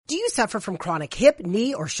Do you suffer from chronic hip,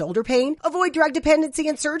 knee, or shoulder pain? Avoid drug dependency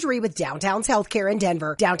and surgery with Downtown's Healthcare in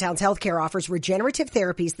Denver. Downtown's Healthcare offers regenerative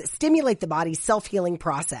therapies that stimulate the body's self-healing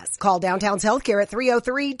process. Call Downtown's Healthcare at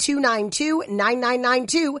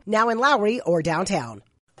 303-292-9992, now in Lowry or downtown.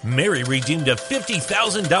 Mary redeemed a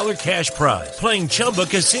 $50,000 cash prize playing Chumba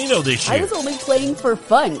Casino this year. I was only playing for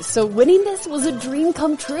fun, so winning this was a dream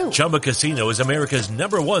come true. Chumba Casino is America's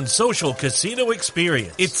 #1 social casino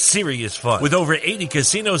experience. It's serious fun. With over 80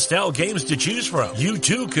 casino-style games to choose from, you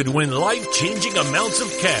too could win life-changing amounts of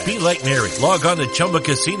cash. Be like Mary. Log on to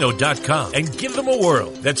ChumbaCasino.com and give them a whirl.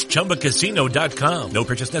 That's ChumbaCasino.com. No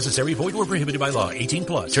purchase necessary. Void or prohibited by law.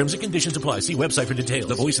 18+. Terms and conditions apply. See website for details.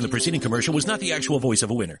 The voice in the preceding commercial was not the actual voice of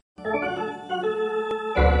a winner. With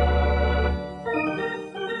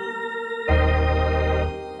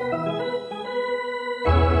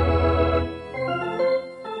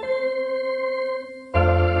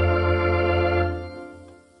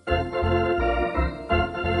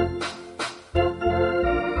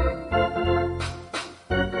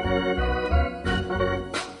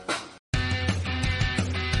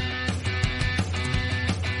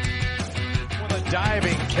a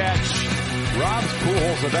diving catch. Robs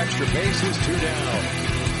Pujols of extra bases, 2 down.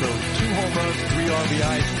 So 2 home runs, 3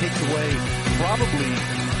 RBIs, takes away probably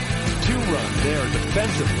 2 runs there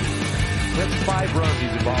defensively. That's 5 runs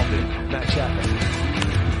he's involved in. Matt Chapman.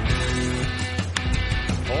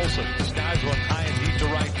 Olsen skies one high and deep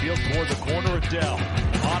to right field toward the corner of Dell.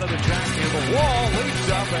 Onto the track near the wall, leaps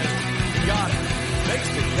up and got it. Makes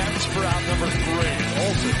the catch for out number 3.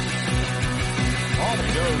 Olsen. All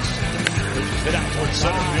he goes. Hit out towards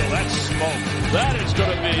center field. That's smoke. That is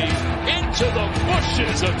going to be into the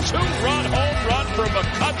bushes. A 2-run home run for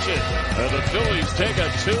McCutchen. And the Phillies take a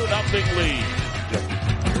 2-0 lead.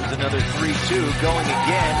 There's another 3-2 going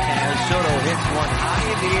again as Soto hits one high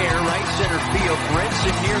in the air, right center field.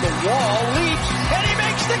 Brinson near the wall, leaps, and he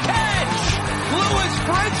makes the catch! Lewis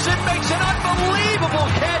Brinson makes an unbelievable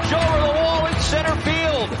catch over the wall in center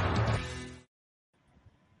field.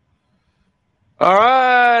 All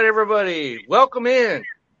right, everybody, welcome in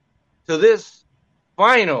to this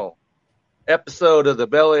final episode of the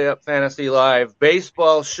Belly Up Fantasy Live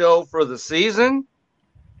baseball show for the season,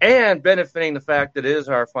 and benefiting the fact that it is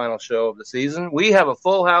our final show of the season. We have a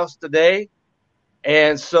full house today,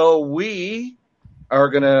 and so we have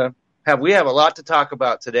a lot to talk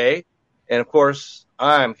about today. And of course,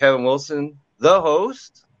 I'm Kevin Wilson, the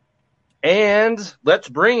host, and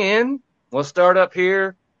we'll start up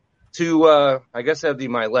here to, I guess that'd be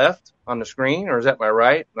my left on the screen, or is that my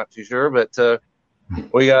right? I'm not too sure, but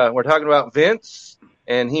we're talking about Vince,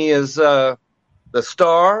 and he is the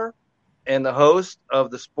star and the host of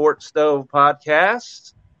the Sports Stove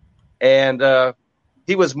podcast, and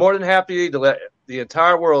he was more than happy to let the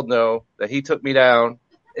entire world know that he took me down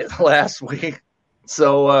last week.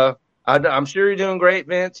 So I'm sure you're doing great,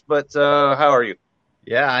 Vince, but how are you?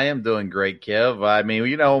 Yeah, I am doing great, Kev. I mean,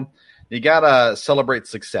 you got to celebrate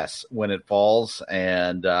success when it falls.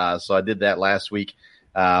 And so I did that last week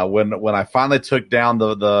when I finally took down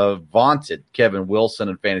the vaunted Kevin Wilson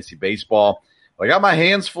in fantasy baseball. I got my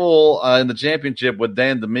hands full in the championship with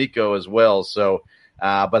Dan D'Amico as well. So,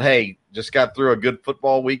 but hey, just got through a good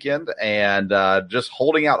football weekend and just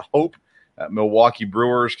holding out hope that Milwaukee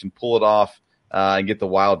Brewers can pull it off and get the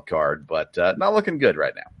wild card, but not looking good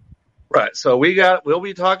right now. Right. So we'll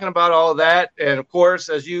be talking about all of that. And of course,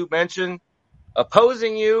 as you mentioned,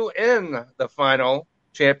 opposing you in the final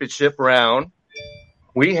championship round,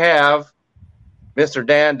 we have Mr.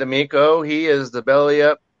 Dan D'Amico. He is the Belly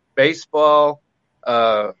Up Baseball.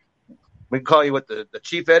 We call you the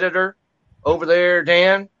chief editor over there,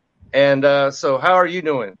 Dan. And so how are you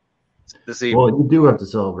doing this evening? Well, you do have to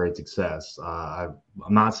celebrate success. I'm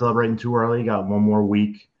not celebrating too early. Got one more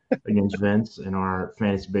week against Vince in our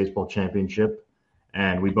fantasy baseball championship,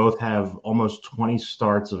 and we both have almost 20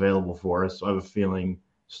 starts available for us. So I have a feeling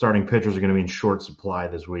starting pitchers are going to be in short supply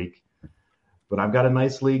this week. But I've got a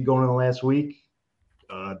nice lead going in the last week.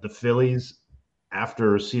 The Phillies,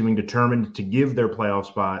 after seeming determined to give their playoff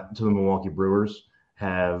spot to the Milwaukee Brewers,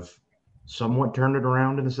 have somewhat turned it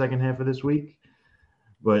around in the second half of this week.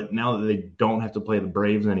 But now that they don't have to play the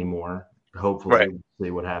Braves anymore, hopefully we'll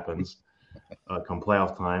see what happens come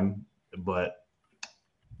playoff time. But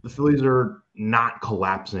the Phillies are not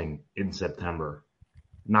collapsing in September.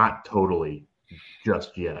 Not totally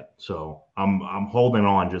just yet. So I'm holding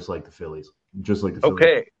on just like the Phillies.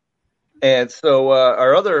 Okay. And so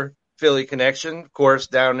our other Philly connection, of course,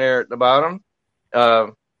 down there at the bottom,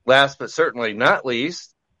 last but certainly not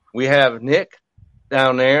least, we have Nick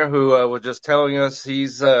down there who was just telling us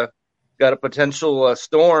he's got got a potential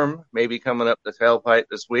storm maybe coming up the tailpipe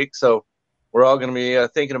this week. So we're all going to be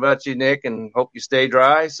thinking about you, Nick, and hope you stay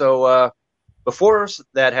dry. So before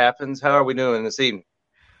that happens, how are we doing this evening?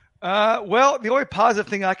 Well, the only positive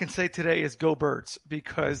thing I can say today is go Birds,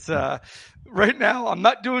 because right now I'm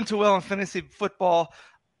not doing too well in fantasy football.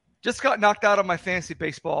 Just got knocked out of my fantasy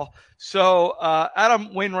baseball. So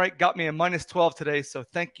Adam Wainwright got me a -12 today. So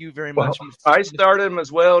thank you very much. Well, I started him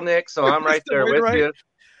as well, Nick. So I'm right there with you.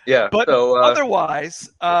 Yeah. But so, otherwise,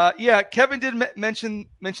 Kevin did mention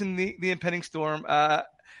the impending storm.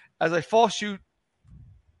 As I fall shoot,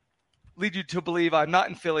 lead you to believe I'm not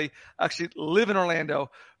in Philly. I actually live in Orlando.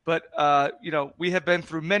 But, we have been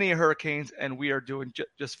through many hurricanes, and we are doing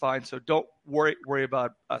just fine. So don't worry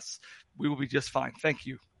about us. We will be just fine. Thank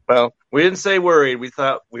you. Well, we didn't say worried. We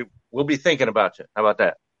thought we'll be thinking about you. How about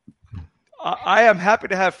that? I am happy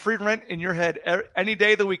to have free rent in your head any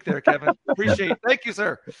day of the week there, Kevin. Appreciate it. Thank you,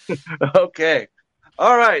 sir. Okay.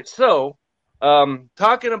 All right. So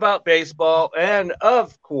talking about baseball, and,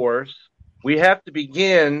 of course, we have to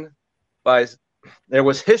begin by there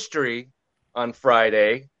was history on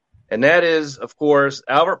Friday, and that is, of course,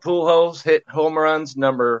 Albert Pujols hit home runs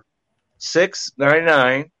number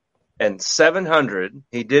 699 and 700.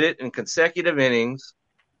 He did it in consecutive innings.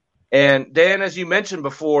 And Dan, as you mentioned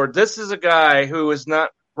before, this is a guy who is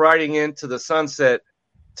not riding into the sunset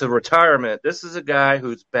to retirement. This is a guy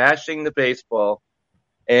who's bashing the baseball.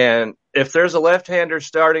 And if there's a left-hander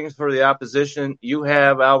starting for the opposition, you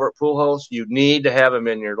have Albert Pujols. You need to have him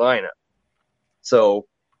in your lineup. So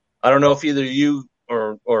I don't know if either you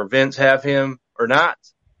or Vince have him or not,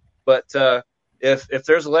 but if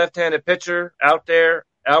there's a left-handed pitcher out there,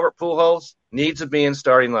 Albert Pujols needs to be in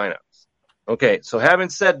starting lineups. Okay, so having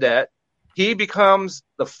said that, he becomes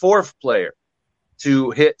the fourth player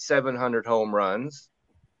to hit 700 home runs.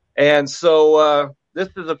 And so this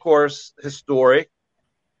is, of course, historic.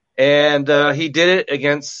 And he did it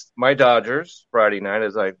against my Dodgers Friday night,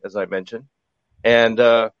 as I mentioned. And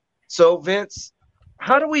so, Vince,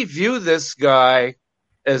 how do we view this guy?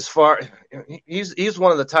 As far he's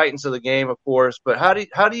one of the titans of the game, of course, but how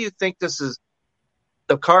do you think this is?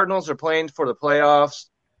 The Cardinals are playing for the playoffs.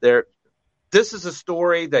 This is a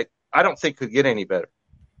story that I don't think could get any better.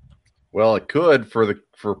 Well, it could for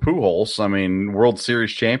Pujols. I mean, World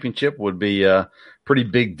Series championship would be a pretty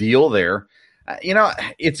big deal there.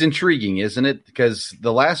 It's intriguing, isn't it? Because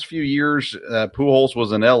the last few years, Pujols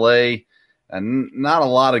was in L.A., and not a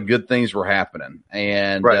lot of good things were happening.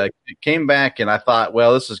 And it came back, and I thought,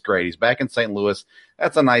 well, this is great. He's back in St. Louis.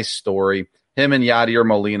 That's a nice story. Him and Yadier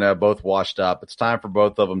Molina both washed up. It's time for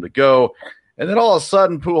both of them to go. And then all of a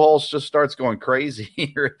sudden, Pujols just starts going crazy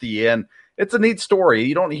here at the end. It's a neat story.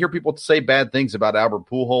 You don't hear people say bad things about Albert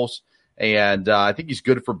Pujols, and I think he's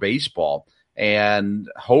good for baseball.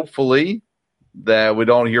 And hopefully that we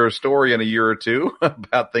don't hear a story in a year or two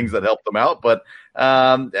about things that helped them out. But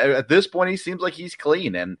at this point, he seems like he's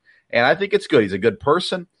clean, and I think it's good. He's a good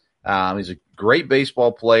person. He's a great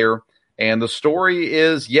baseball player, and the story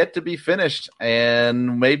is yet to be finished.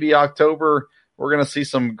 And maybe October, we're going to see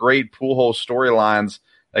some great Pujols storylines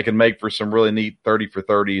that can make for some really neat 30 for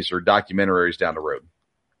 30s or documentaries down the road.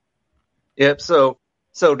 Yep. So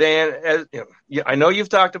Dan, I know you've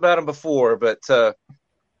talked about him before, but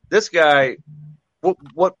this guy,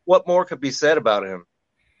 what more could be said about him?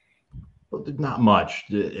 Well, not much.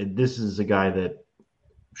 This is a guy that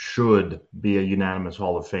should be a unanimous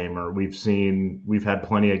Hall of Famer. We've had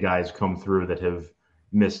plenty of guys come through that have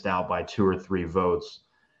missed out by 2 or 3 votes.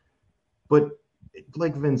 But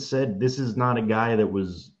like Vince said, this is not a guy that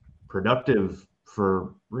was productive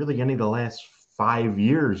for really any of the last 5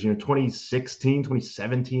 years. 2016,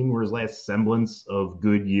 2017 were his last semblance of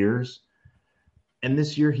good years. And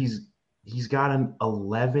this year he's got an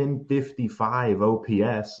 1155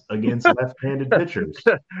 OPS against left-handed pitchers.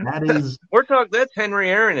 That's Henry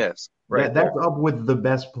Aaron-esque. Right. That's up with the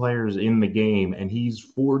best players in the game, and he's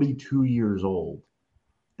 42 years old.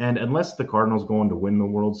 And unless the Cardinals go on to win the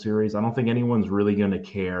World Series, I don't think anyone's really going to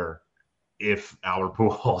care if Albert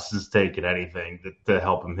Pujols is taking anything to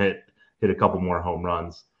help him hit a couple more home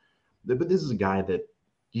runs. But this is a guy that,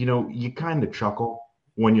 you kind of chuckle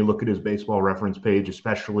when you look at his baseball reference page,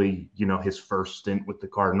 especially, his first stint with the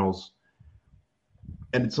Cardinals.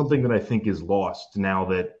 And it's something that I think is lost now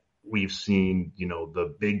that we've seen,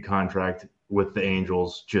 the big contract with the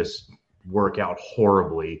Angels just work out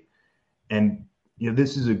horribly. And,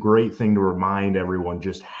 this is a great thing to remind everyone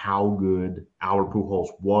just how good Albert Pujols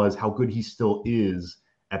was, how good he still is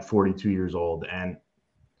at 42 years old. And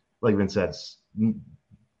like Vince said,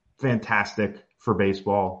 fantastic for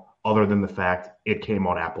baseball, other than the fact it came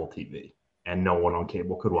on Apple TV and no one on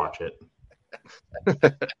cable could watch it.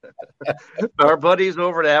 Our buddies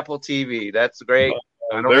over at Apple TV. That's great.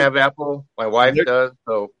 I don't have Apple. My wife does,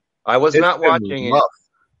 so I was not watching it.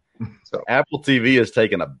 So Apple TV has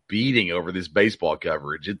taken a beating over this baseball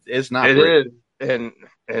coverage. It's not. It is, and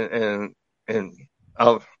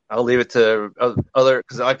I'll leave it to other,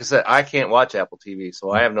 because like I said, I can't watch Apple TV,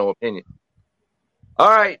 so I have no opinion. All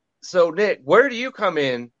right, so Nick, where do you come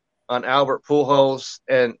in on Albert Pujols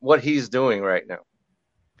and what he's doing right now?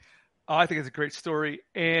 I think it's a great story,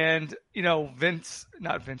 and they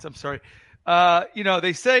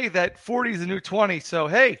say that 40 is the new 20. So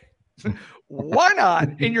hey, why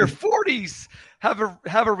not in your 40s have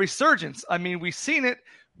a resurgence? I mean, we've seen it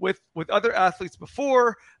with other athletes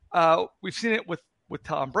before. We've seen it with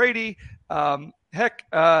Tom Brady. Henry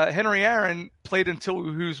Aaron played until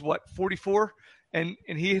he was 44, and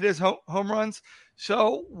he hit his home runs.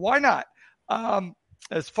 So why not?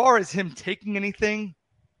 As far as him taking anything,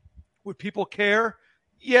 would people care?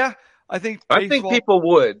 Yeah, I think people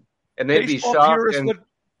would, and they'd be shocked and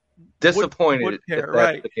disappointed would care, if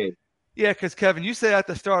that's the case. Yeah, because Kevin, you said at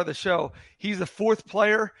the start of the show, he's the fourth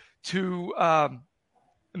player to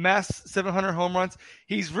amass 700 home runs.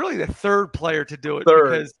 He's really the third player to do it.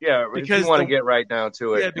 Because if you want to get right down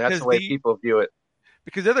to it, that's the way people view it.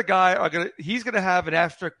 Because the other guy he's gonna have an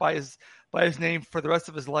asterisk by his name for the rest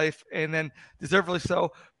of his life, and then deservedly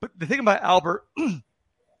so. But the thing about Albert,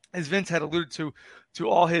 as Vince had alluded to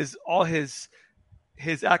all his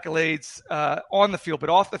accolades on the field, but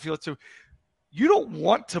off the field too. You don't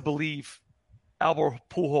want to believe Albert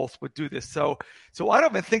Pujols would do this. So I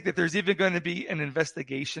don't even think that there's even going to be an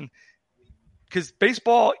investigation, because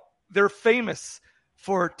baseball, they're famous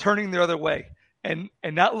for turning the other way and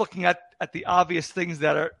not looking at the obvious things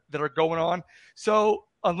that are going on. So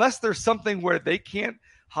unless there's something where they can't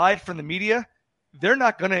hide from the media, they're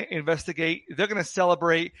not going to investigate. They're going to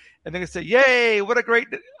celebrate, and they're going to say, "Yay! What a great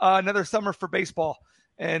another summer for baseball."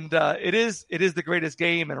 And it is the greatest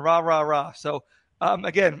game, and rah, rah, rah. So,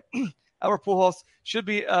 again, Albert Pujols should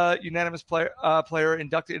be a unanimous player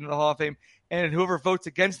inducted into the Hall of Fame, and whoever votes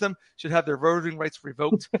against them should have their voting rights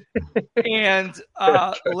revoked. And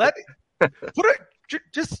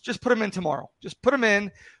just put him in tomorrow. Just put him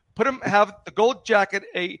in. Have the gold jacket,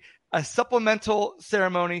 a supplemental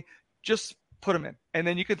ceremony. Just put him in, and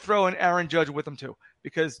then you can throw in Aaron Judge with him too,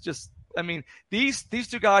 because these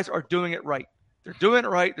two guys are doing it right. They're doing it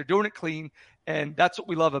right. They're doing it clean. And that's what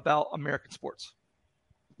we love about American sports.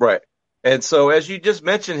 Right. And so as you just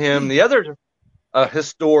mentioned him, the other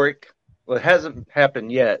historic, it hasn't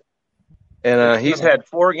happened yet. And he's had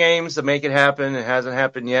 4 games to make it happen. It hasn't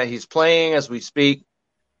happened yet. He's playing as we speak.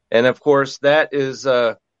 And, of course, that is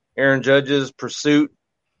Aaron Judge's pursuit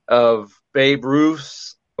of Babe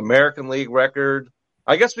Ruth's American League record.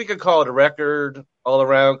 I guess we could call it a record all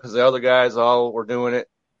around because the other guys all were doing it.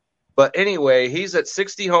 But anyway, he's at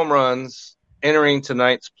 60 home runs entering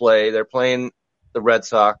tonight's play. They're playing the Red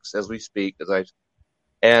Sox as we speak.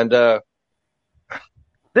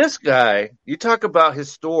 This guy, you talk about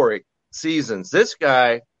historic seasons. This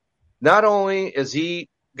guy, not only is he's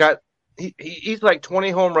like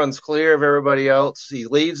 20 home runs clear of everybody else. He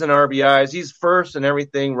leads in RBIs. He's first in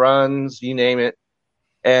everything, runs, you name it.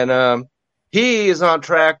 And he is on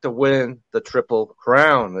track to win the Triple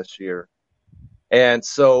Crown this year. And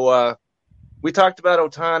so we talked about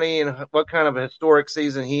Ohtani and what kind of a historic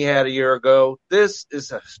season he had a year ago. This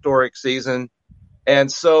is a historic season.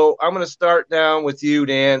 And so I'm going to start down with you,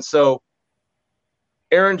 Dan. So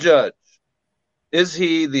Aaron Judge, is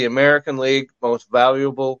he the American League most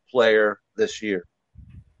valuable player this year?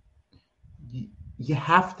 You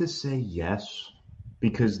have to say yes,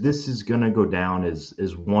 because this is going to go down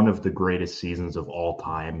as one of the greatest seasons of all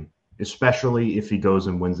time, especially if he goes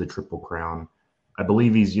and wins the Triple Crown. I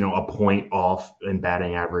believe he's, a point off in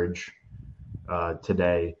batting average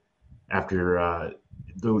today after I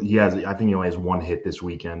think he only has 1 hit this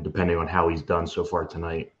weekend, depending on how he's done so far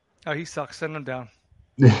tonight. Oh, he sucks. Send him down.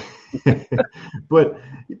 But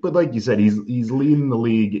like you said, he's leading the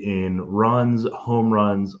league in runs, home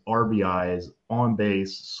runs, RBIs, on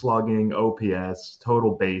base, slugging, OPS,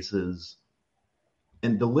 total bases.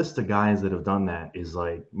 And the list of guys that have done that is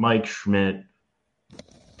like Mike Schmidt,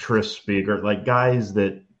 Tris Speaker, like guys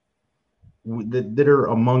that are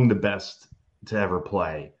among the best to ever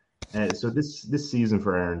play. And so this season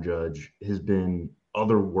for Aaron Judge has been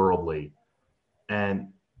otherworldly,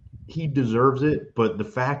 and he deserves it. But the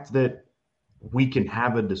fact that we can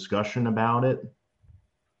have a discussion about it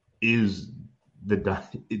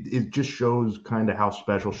it just shows kind of how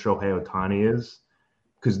special Shohei Ohtani is,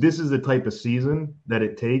 because this is the type of season that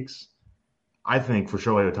it takes, I think, for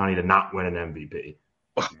Shohei Ohtani to not win an MVP.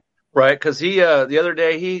 Right, because he the other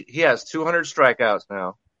day he has 200 strikeouts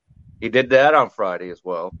now. He did that on Friday as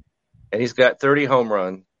well, and he's got 30 home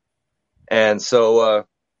runs. And so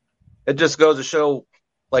it just goes to show,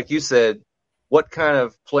 like you said, what kind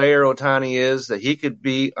of player Ohtani is, that he could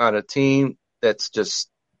be on a team that's just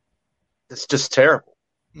terrible.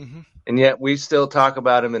 Mm-hmm. And yet we still talk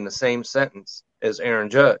about him in the same sentence as Aaron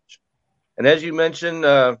Judge. And as you mentioned,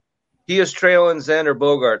 he is trailing Xander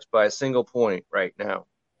Bogaerts by a single point right now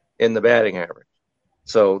in the batting average.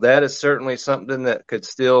 So that is certainly something that could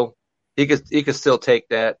still he could still take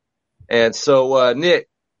that. And so Nick,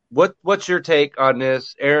 what's your take on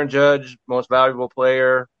this? Aaron Judge, most valuable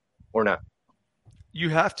player or not? You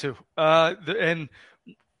have to. And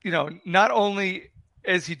not only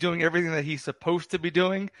is he doing everything that he's supposed to be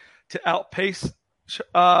doing to outpace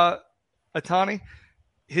Ohtani,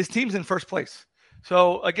 his team's in first place.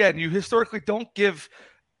 So again, you historically don't give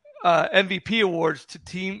MVP awards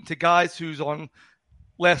to guys who's on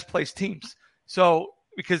last place teams. So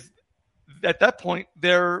because at that point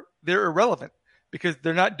they're irrelevant because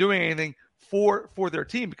they're not doing anything for their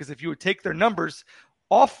team. Because if you would take their numbers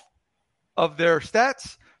off of their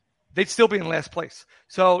stats, they'd still be in last place.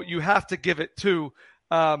 So you have to give it to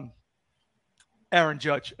Aaron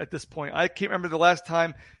Judge at this point. I can't remember the last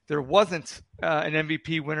time there wasn't an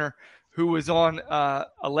MVP winner who was on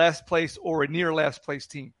a last place or a near last place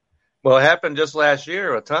team. Well, it happened just last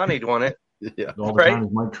year. Ohtani won it. Yeah. All the times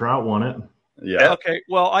Mike Trout won it. Yeah. Okay.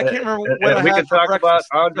 Well, I can't remember what I we had can for talk breakfast.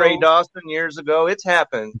 about Andre Dawson years ago. It's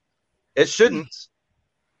happened. It shouldn't,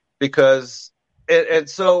 because and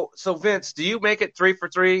so Vince, do you make it 3 for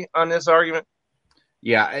 3 on this argument?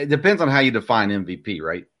 Yeah, it depends on how you define MVP,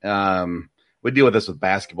 right? We deal with this with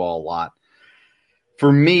basketball a lot.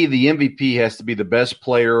 For me, the MVP has to be the best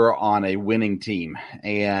player on a winning team.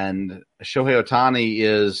 And Shohei Ohtani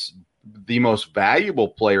is the most valuable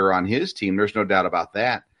player on his team. There's no doubt about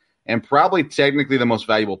that. And probably technically the most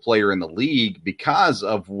valuable player in the league because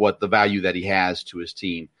of what the value that he has to his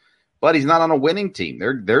team. But he's not on a winning team.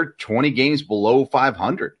 They're 20 games below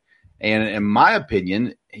 500. And in my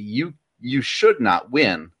opinion, you should not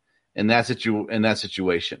win in that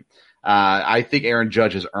situation. I think Aaron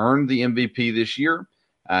Judge has earned the MVP this year.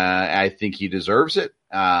 I think he deserves it.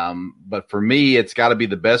 But for me, it's got to be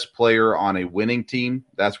the best player on a winning team.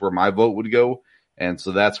 That's where my vote would go. And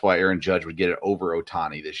so that's why Aaron Judge would get it over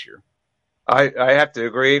Ohtani this year. I have to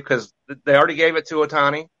agree because they already gave it to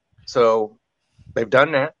Ohtani. So they've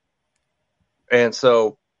done that. And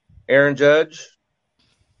so Aaron Judge,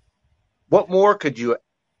 what more could you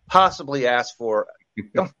possibly ask for?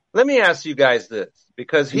 Let me ask you guys this,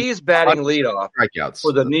 because he's batting leadoff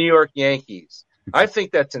for the New York Yankees. I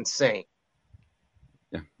think that's insane.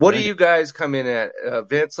 Yeah. What do you guys come in at,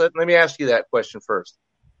 Vince? Let me ask you that question first.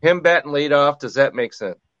 Him batting leadoff, does that make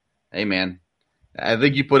sense? Hey, man, I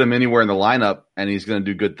think you put him anywhere in the lineup, and he's going to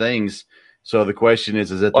do good things. So the question is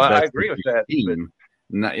it the best I agree with that team?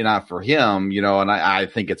 Not for him, and I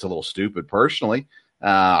think it's a little stupid personally.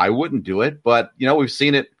 I wouldn't do it, but, we've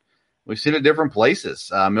seen it. We've seen it different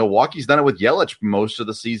places. Milwaukee's done it with Yelich most of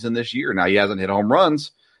the season this year. Now, he hasn't hit home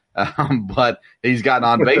runs, but he's gotten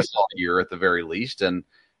on base all year at the very least. And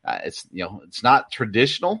it's not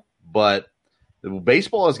traditional, but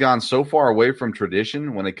baseball has gone so far away from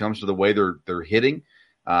tradition when it comes to the way they're hitting,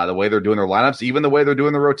 the way they're doing their lineups, even the way they're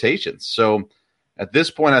doing the rotations. So at this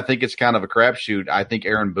point, I think it's kind of a crapshoot. I think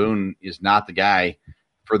Aaron Boone is not the guy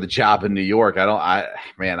for the job in New York.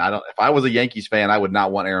 If I was a Yankees fan, I would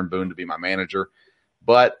not want Aaron Boone to be my manager,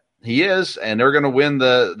 but he is, and they're going to win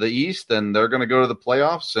the East, and they're going to go to the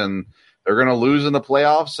playoffs, and they're going to lose in the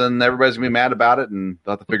playoffs, and everybody's going to be mad about it, and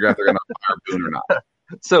they'll have to figure out if they're going to hire Boone or not.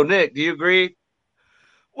 So, Nick, do you agree?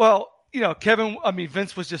 Well,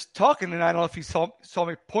 Vince was just talking, and I don't know if he saw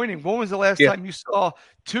me pointing. When was the last time you saw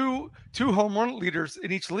two home run leaders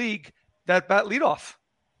in each league that bat leadoff?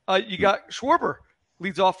 You got Schwarber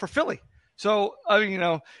leads off for Philly. So,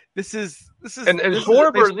 this is and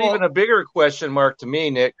Schwarber is even a bigger question mark to me,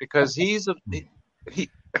 Nick, because he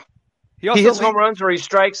hits home runs or he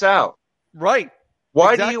strikes out. Right.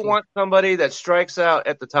 Why do you want somebody that strikes out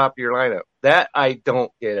at the top of your lineup? That I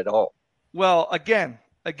don't get at all. Well, again,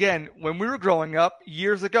 when we were growing up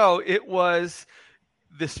years ago, it was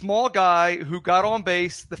the small guy who got on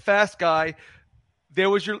base, the fast guy. That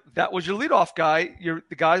was your leadoff guy. You're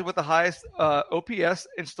the guy with the highest OPS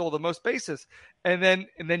and stole the most bases, and then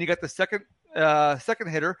you got the second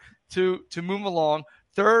hitter to move along.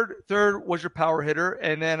 Third was your power hitter,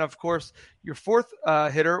 and then of course your fourth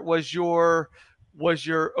hitter was your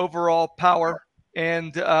overall power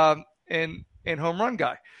and home run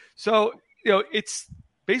guy. So it's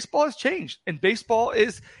baseball has changed, and baseball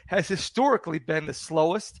has historically been the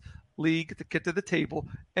slowest league to get to the table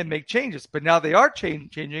and make changes. But now they are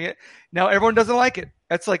changing it. Now everyone doesn't like it.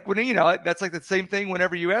 That's like that's like the same thing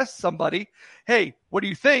whenever you ask somebody, "Hey, what do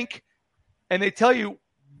you think?" and they tell you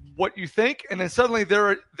what you think, and then suddenly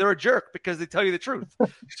they're a jerk because they tell you the truth.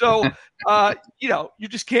 So you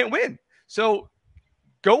just can't win. So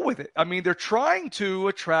go with it. I mean, they're trying to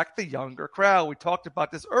attract the younger crowd. We talked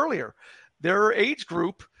about this earlier. Their age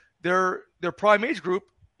group, their prime age group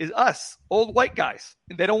is us, old white guys.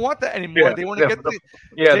 And they don't want that anymore. Yeah, they want to get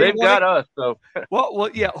they've got us. So well,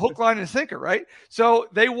 yeah, hook, line, and sinker, right? So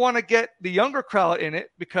they want to get the younger crowd in it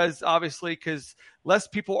because less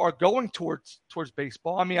people are going towards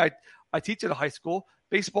baseball. I mean, I teach at a high school.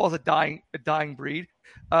 Baseball is a dying breed.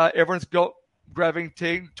 Everyone's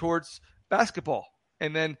gravitating towards basketball,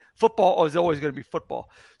 and then football is always going to be football.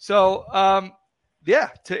 So,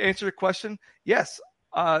 to answer your question, yes,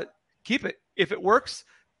 keep it. If it works,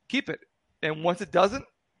 keep it. And once it doesn't,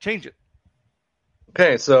 change it.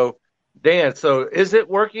 Okay, so Dan, is it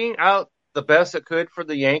working out the best it could for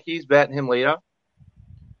the Yankees, batting him leadoff?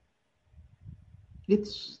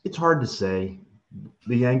 It's hard to say.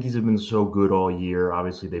 The Yankees have been so good all year.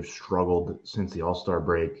 Obviously, they've struggled since the All-Star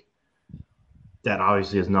break. That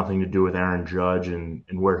obviously has nothing to do with Aaron Judge and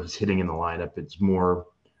where he's hitting in the lineup. It's more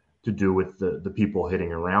to do with the people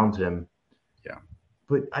hitting around him. Yeah.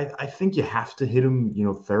 But I think you have to hit him,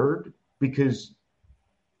 third, because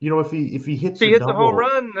if he hits a home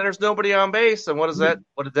run, then there's nobody on base, and what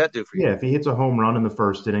did that do for you? Yeah, if he hits a home run in the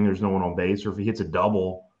first inning, there's no one on base, or if he hits a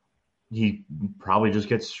double, he probably just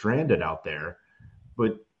gets stranded out there.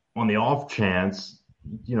 But on the off chance,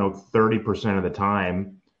 30% of the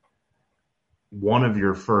time, one of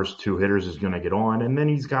your first two hitters is going to get on, and then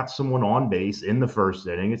he's got someone on base in the first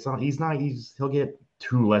inning. He'll get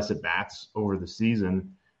two less at bats over the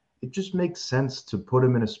season. It just makes sense to put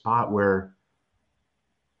him in a spot where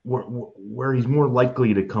he's more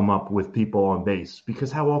likely to come up with people on base,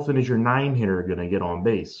 because how often is your 9-hitter going to get on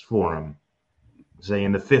base for him, say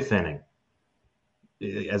in the 5th inning,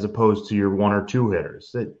 as opposed to your 1 or 2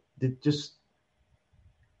 hitters?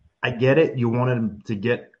 I get it. You want him to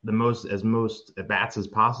get the most at bats as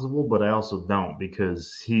possible, but I also don't,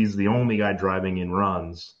 because he's the only guy driving in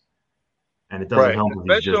runs, and it doesn't help.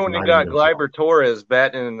 Especially when you got Gleyber Torres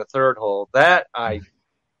batting in the third hole. That I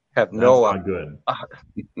have not good.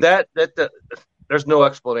 There's no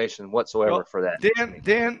explanation whatsoever for that.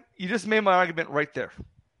 Dan, you just made my argument right there.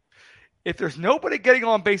 If there's nobody getting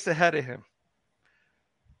on base ahead of him,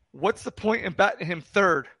 what's the point in batting him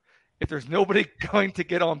third if there's nobody going to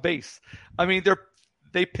get on base? I mean,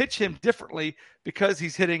 they pitch him differently because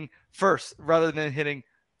he's hitting first rather than hitting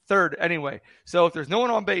third anyway. So if there's no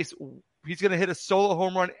one on base, he's going to hit a solo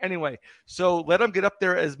home run anyway. So let him get up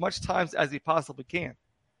there as much times as he possibly can.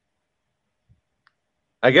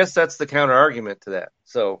 I guess that's the counter argument to that.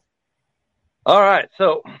 So, all right.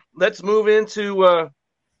 So let's move into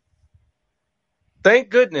thank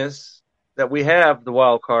goodness that we have the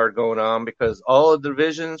wild card going on, because all of the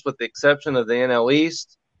divisions, with the exception of the NL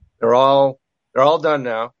East, they're all done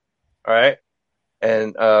now. All right.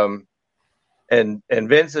 And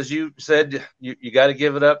Vince, as you said, you got to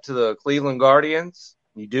give it up to the Cleveland Guardians.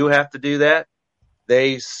 You do have to do that.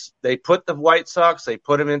 They put the White Sox, they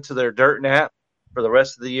put them into their dirt nap for the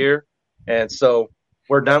rest of the year. And so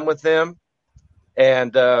we're done with them.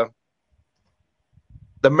 And the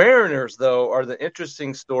Mariners, though, are the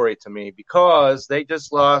interesting story to me, because they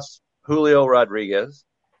just lost Julio Rodriguez.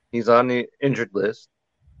 He's on the injured list.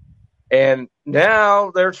 And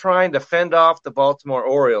now they're trying to fend off the Baltimore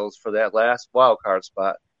Orioles for that last wild card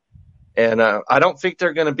spot. And I don't think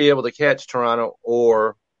they're going to be able to catch Toronto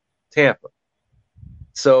or Tampa.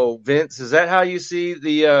 So, Vince, is that how you see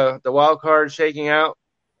the wild card shaking out?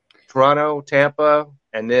 Toronto, Tampa,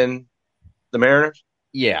 and then the Mariners?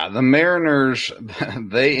 Yeah, the Mariners,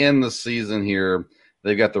 they end the season here.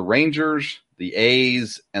 They've got the Rangers, the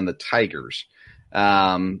A's, and the Tigers. So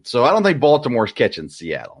I don't think Baltimore's catching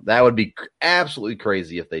Seattle. That would be absolutely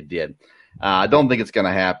crazy if they did. I don't think it's going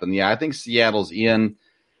to happen. Yeah, I think Seattle's in.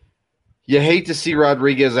 You hate to see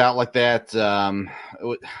Rodriguez out like that,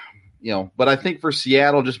 but I think for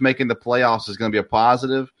Seattle, just making the playoffs is going to be a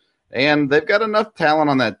positive. And they've got enough talent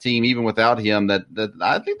on that team, even without him, that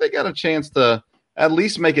I think they got a chance to at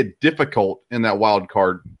least make it difficult in that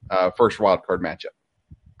first wild card matchup.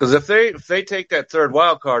 Because if they take that third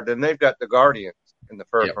wild card, then they've got the Guardians in the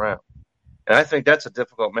first round, and I think that's a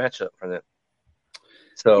difficult matchup for them.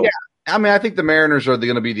 So, yeah, I mean, I think the Mariners are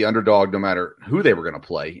going to be the underdog no matter who they were going to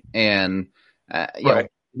play, and it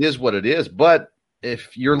is what it is. But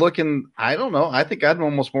if you're looking, I don't know. I think I'd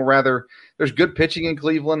almost more rather. There's good pitching in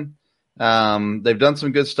Cleveland. They've done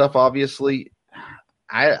some good stuff, obviously.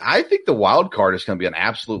 I think the wild card is going to be an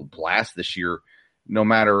absolute blast this year, no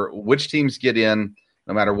matter which teams get in,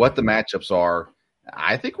 no matter what the matchups are.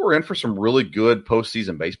 I think we're in for some really good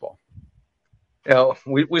postseason baseball. You know,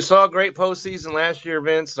 we saw a great postseason last year,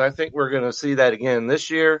 Vince, and I think we're going to see that again this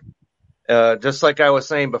year. Just like I was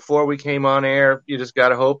saying before we came on air, you just got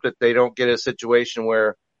to hope that they don't get a situation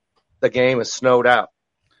where the game is snowed out.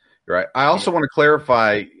 Right. I also want to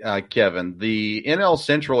clarify, Kevin, the NL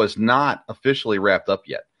Central is not officially wrapped up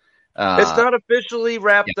yet. It's not officially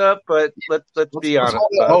wrapped up, but let's be honest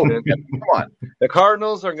about it. Come on. The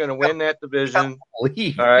Cardinals are going to win that division. All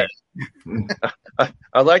right.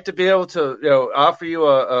 I'd like to be able to, offer you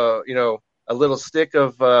a little stick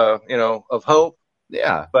of, of hope.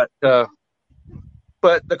 Yeah. But the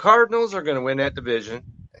Cardinals are going to win that division.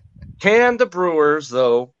 Can the Brewers,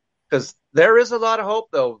 though, because there is a lot of hope,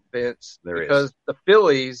 though, Vince, because the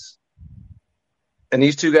Phillies, and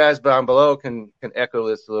these two guys down below can echo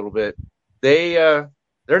this a little bit. They're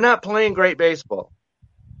not playing great baseball,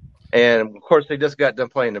 and of course they just got done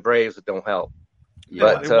playing the Braves. That don't help.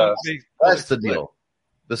 Yeah, but that's the deal.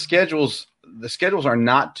 The schedules are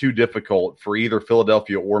not too difficult for either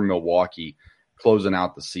Philadelphia or Milwaukee closing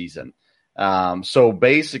out the season. So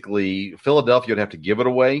basically, Philadelphia would have to give it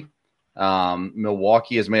away.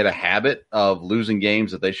 Milwaukee has made a habit of losing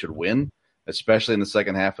games that they should win, especially in the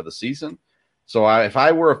second half of the season. So if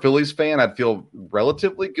I were a Phillies fan, I'd feel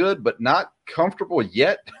relatively good, but not comfortable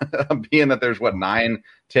yet, being that there's 9-10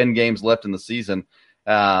 games left in the season.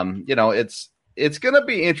 It's going to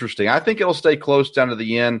be interesting. I think it'll stay close down to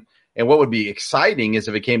the end. And what would be exciting is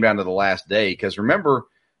if it came down to the last day, because remember,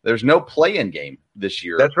 there's no play-in game this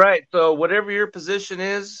year. That's right. So whatever your position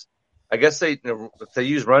is, I guess if they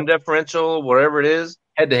use run differential, whatever it is,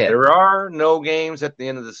 head-to-head. There are no games at the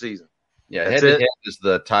end of the season. Yeah, head-to-head is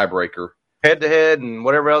the tiebreaker. Head-to-head and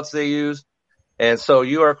whatever else they use. And so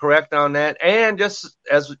you are correct on that. And just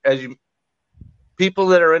as you people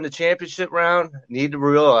that are in the championship round need to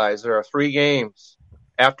realize there are 3 games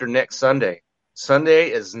after next Sunday. Sunday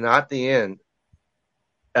is not the end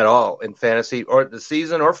at all in fantasy or the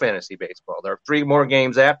season or fantasy baseball. There are 3 more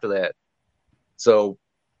games after that. So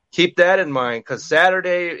keep that in mind, because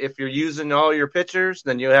Saturday, if you're using all your pitchers,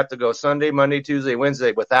 then you'll have to go Sunday, Monday, Tuesday,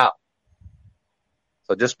 Wednesday without.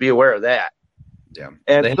 So just be aware of that. Yeah.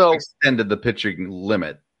 And they so extended the pitching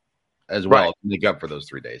limit as well to make up for those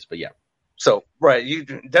 3 days. But yeah. So, right. You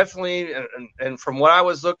definitely, and from what I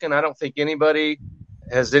was looking, I don't think anybody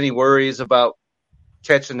has any worries about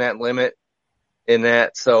catching that limit in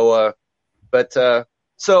that. So,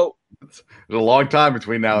 so there's a long time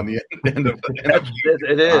between now and the end of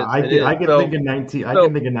it is. I can think of 19. I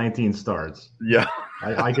can think of 19 starts. Yeah,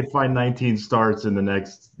 I could find 19 starts in the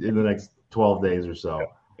next 12 days or so.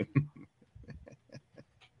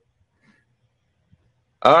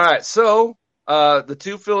 All right, so the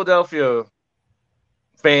 2 Philadelphia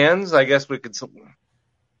fans, I guess we could.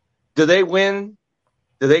 Do they win?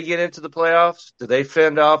 Do they get into the playoffs? Do they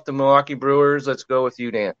fend off the Milwaukee Brewers? Let's go with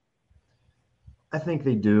you, Dan. I think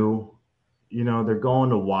they do. They're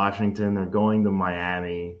going to Washington. They're going to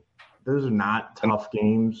Miami. Those are not tough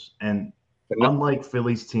games. And unlike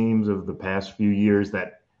Phillies teams of the past few years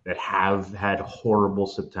that have had horrible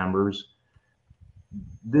Septembers,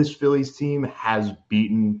 this Phillies team has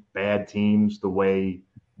beaten bad teams the way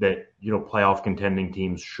that, playoff contending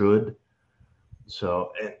teams should.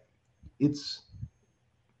 So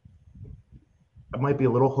I might be a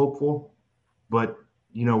little hopeful, but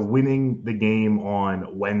winning the game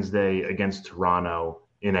on Wednesday against Toronto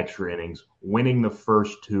in extra innings, winning the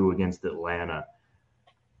first 2 against Atlanta,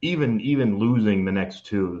 even losing the next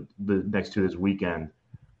two this weekend,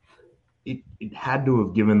 it had to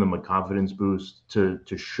have given them a confidence boost to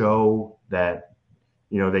show that,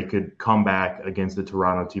 they could come back against the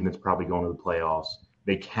Toronto team that's probably going to the playoffs.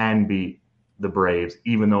 They can beat the Braves,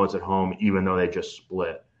 even though it's at home, even though they just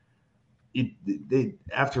split. They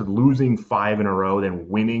after losing 5 in a row, then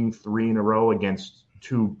winning 3 in a row against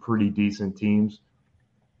 2 pretty decent teams,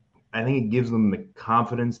 I think it gives them the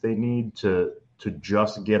confidence they need to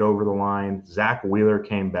just get over the line. Zach Wheeler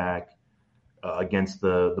came back against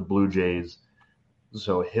the Blue Jays,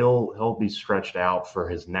 so he'll be stretched out for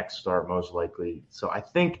his next start most likely. So I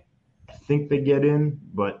think they get in,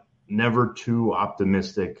 but never too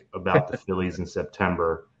optimistic about the Phillies in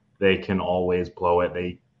September. They can always blow it.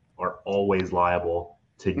 They are always liable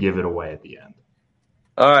to give it away at the end.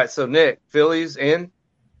 All right, so Nick, Phillies in?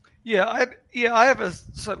 Yeah, I have a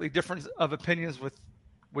slightly difference of opinions with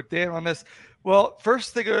with Dan on this. Well,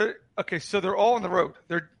 first they go. Okay, so they're all on the road.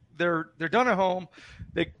 They're done at home.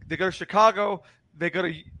 They go to Chicago. They go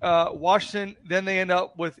to Washington. Then they end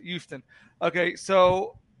up with Houston. Okay,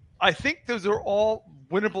 so I think those are all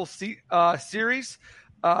winnable series.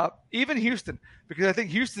 Even Houston, because I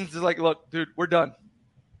think Houston's is like, look, dude, we're done.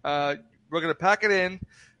 We're gonna pack it in,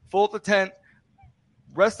 full at the tent,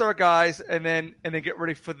 rest our guys, and then get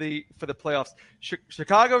ready for the playoffs.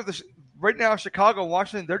 Chicago, right now, Chicago and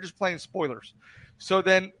Washington, they're just playing spoilers. So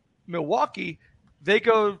then Milwaukee, they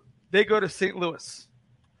go to St. Louis,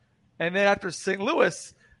 and then after St.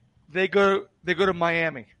 Louis, they go to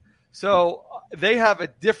Miami. So they got a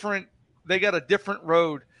different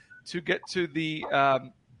road to get to the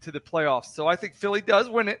playoffs. So I think Philly does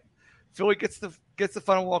win it. Philly gets the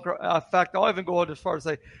final walker. In fact, I'll even go as far as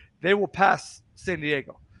say they will pass San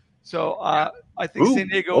Diego. So I think San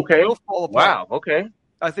Diego will fall apart. Wow. Okay.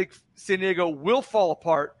 I think San Diego will fall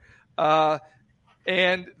apart,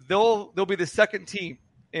 and they'll be the second team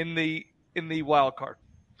in the wild card.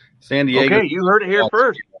 San Diego. Okay, you heard it here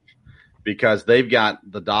first. Because they've got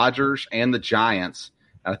the Dodgers and the Giants.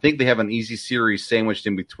 And I think they have an easy series sandwiched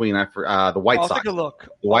in between. The White Sox. Take a look.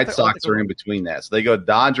 The White Sox are in between that. So they go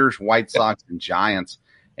Dodgers, White Sox, and Giants.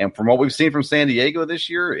 And from what we've seen from San Diego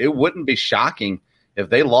this year, it wouldn't be shocking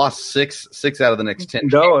if they lost six out of the next 10.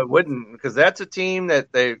 No, it wouldn't, because that's a team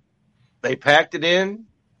that they packed it in,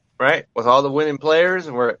 right, with all the winning players,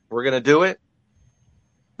 and we're going to do it.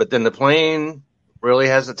 But then the plane really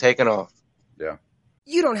hasn't taken off. Yeah.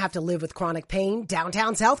 You don't have to live with chronic pain.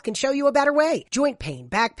 Downtown's Health can show you a better way. Joint pain,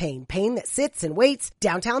 back pain, pain that sits and waits.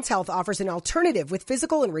 Downtown's Health offers an alternative with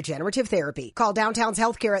physical and regenerative therapy. Call Downtown's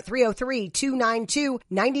Healthcare at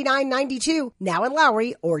 303-292-9992, now in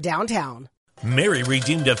Lowry or downtown. Mary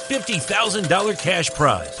redeemed a $50,000 cash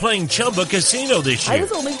prize playing Chumba Casino this year. I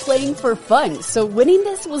was only playing for fun, so winning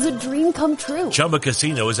this was a dream come true. Chumba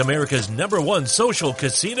Casino is America's #1 social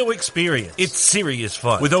casino experience. It's serious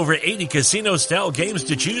fun. With over 80 casino-style games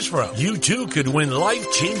to choose from, you too could win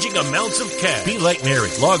life-changing amounts of cash. Be like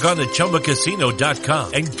Mary. Log on to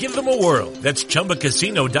ChumbaCasino.com and give them a whirl. That's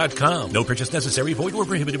ChumbaCasino.com. No purchase necessary. Void or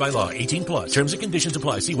prohibited by law. 18+. Terms and conditions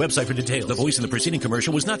apply. See website for details. The voice in the preceding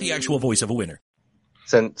commercial was not the actual voice of a winner.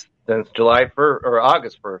 Since July 1st or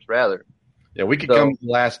August 1st, rather. Yeah, we could come to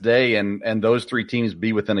the last day and those three teams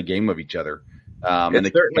be within a game of each other. And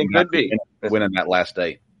it certainly could be winning that last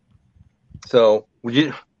day. So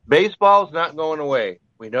baseball's not going away.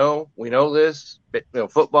 We know this.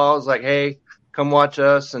 Football is like, hey, come watch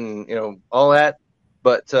us, and all that.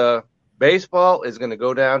 But baseball is going to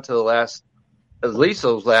go down to at least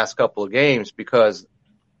those last couple of games, because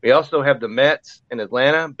we also have the Mets in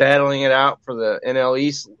Atlanta battling it out for the NL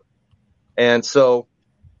East. And so,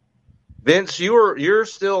 Vince, you're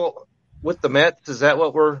still with the Mets. Is that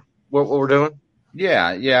what we're doing?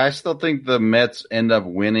 Yeah. I still think the Mets end up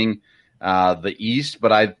winning the East,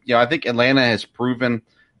 but I think Atlanta has proven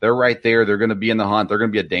they're right there. They're going to be in the hunt. They're going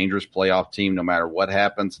to be a dangerous playoff team no matter what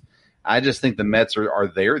happens. I just think the Mets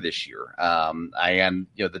are there this year.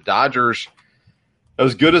 The Dodgers,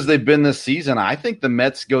 as good as they've been this season, I think the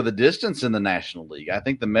Mets go the distance in the National League. I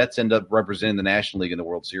think the Mets end up representing the National League in the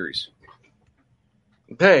World Series.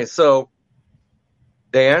 Okay, so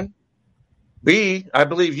Dan, I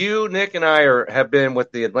believe you, Nick, and I have been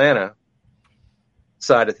with the Atlanta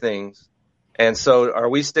side of things. And so are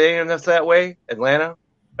we staying that way, Atlanta?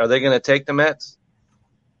 Are they going to take the Mets?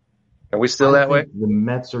 Are we still that way? The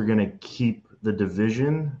Mets are going to keep the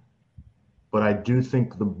division, but I do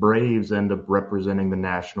think the Braves end up representing the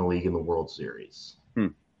National League in the World Series.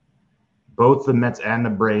 Both the Mets and the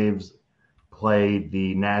Braves play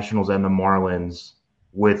the Nationals and the Marlins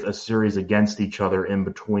with a series against each other in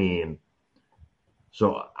between.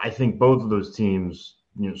 So I think both of those teams,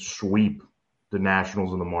 sweep the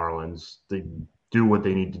Nationals and the Marlins. They do what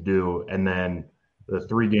they need to do, and then the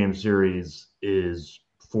 3-game series is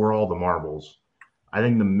for all the marbles. I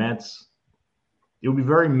think the Mets, it would be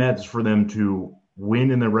very Mets for them to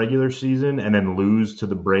win in the regular season and then lose to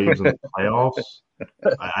the Braves in the playoffs.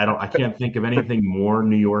 I can't think of anything more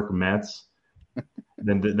New York Mets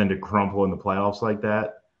than to crumple in the playoffs like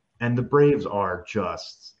that. And the Braves are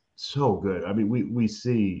just so good. I mean, we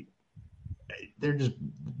see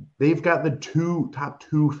they've got the top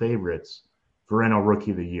two favorites for NL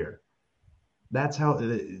Rookie of the Year. That's how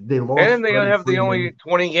they lost. And they have the only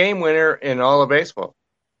 20-game winner in all of baseball.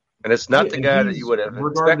 And it's not the guy that you would have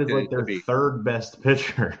regarded expected like their to be. Third best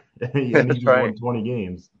pitcher. And he just won 20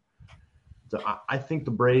 games. So I think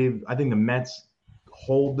the Mets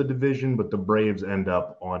hold the division, but the Braves end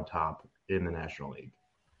up on top in the National League.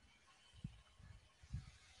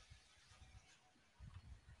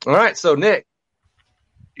 All right, so Nick,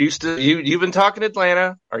 you've been talking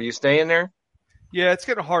Atlanta. Are you staying there? Yeah, it's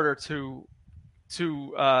getting harder to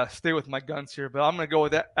stay with my guns here, but I'm going to go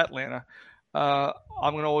with Atlanta. I'm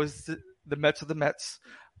going to always the Mets are the Mets.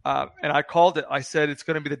 And I called it. I said it's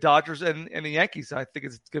going to be the Dodgers and the Yankees. I think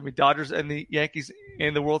it's going to be Dodgers and the Yankees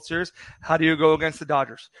in the World Series. How do you go against the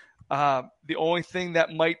Dodgers? The only thing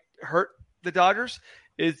that might hurt the Dodgers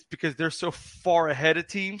is because they're so far ahead of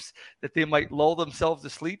teams that they might lull themselves to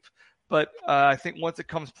sleep. But I think once it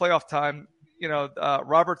comes playoff time,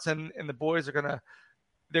 Roberts and the boys they're going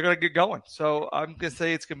to get going. So I'm going to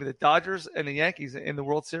say it's going to be the Dodgers and the Yankees in the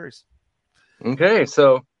World Series. Okay,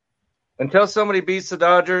 so until somebody beats the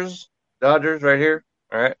Dodgers right here.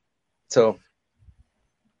 All right. So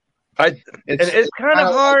it's kind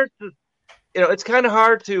of hard to, it's kind of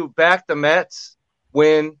hard to back the Mets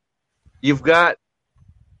when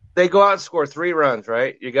they go out and score 3 runs,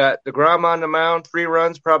 right? You got DeGrom on the mound, 3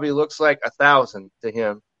 runs probably looks like 1,000 to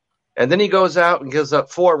him. And then he goes out and gives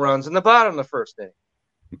up 4 runs in the bottom of the first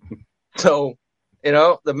inning. So,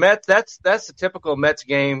 the Mets, that's the typical Mets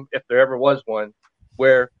game, if there ever was one,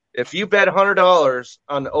 where if you bet $100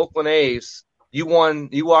 on the Oakland A's, you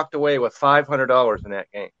walked away with $500 in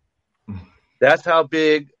that game. That's how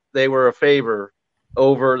big they were a favor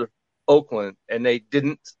over Oakland, and they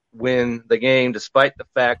didn't win the game despite the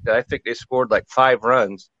fact that I think they scored like 5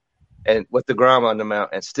 runs and with DeGrom on the mound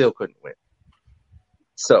and still couldn't win.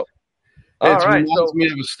 So, It reminds me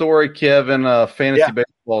of a story, Kevin, a fantasy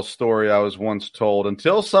baseball story I was once told.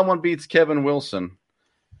 Until someone beats Kevin Wilson,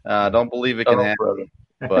 don't believe it can happen.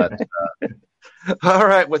 But all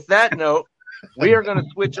right, with that note, we are going to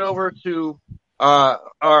switch over to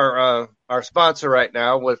our sponsor right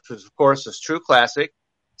now, which is, of course, is True Classic.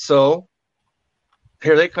 So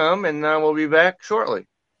here they come, and we'll be back shortly.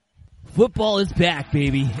 Football is back,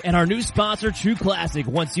 baby, and our new sponsor, True Classic,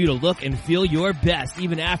 wants you to look and feel your best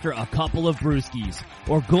even after a couple of brewskis,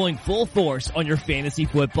 or going full force on your fantasy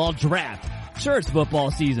football draft. Sure, it's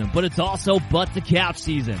football season, but it's also butt to couch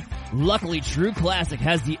season. Luckily, True Classic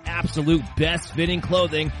has the absolute best fitting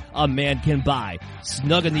clothing a man can buy.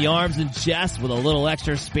 Snug in the arms and chest with a little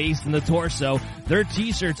extra space in the torso, their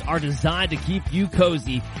t-shirts are designed to keep you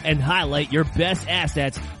cozy and highlight your best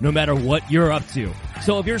assets no matter what you're up to.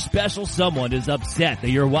 So if your special someone is upset that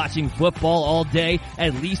you're watching football all day,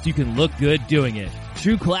 at least you can look good doing it.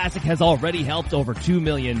 True Classic has already helped over 2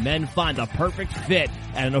 million men find the perfect fit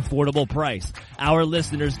at an affordable price. Our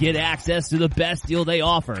listeners get access to the best deal they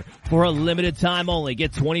offer. For a limited time only,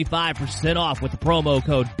 get 25% off with the promo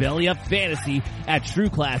code BELLYUPFANTASY at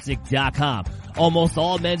TrueClassic.com. Almost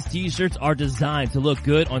all men's t-shirts are designed to look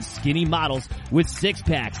good on skinny models with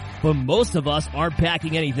 6-packs, but most of us aren't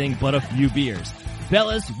packing anything but a few beers.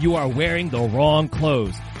 Fellas, you are wearing the wrong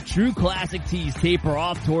clothes. True Classic tees taper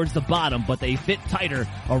off towards the bottom, but they fit tighter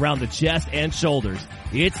around the chest and shoulders.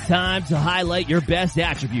 It's time to highlight your best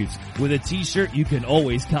attributes with a t-shirt you can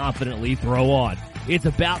always confidently throw on. It's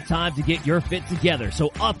about time to get your fit together,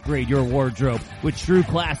 so upgrade your wardrobe with True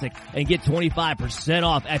Classic and get 25%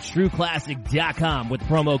 off at TrueClassic.com with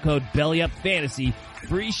promo code BELLYUPFANTASY.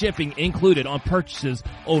 Free shipping included on purchases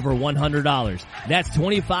over $100. That's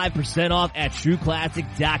 25% off at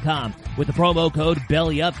TrueClassic.com with the promo code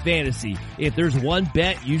BELLYUPFANTASY. If there's one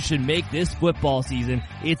bet you should make this football season,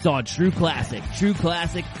 it's on True Classic. True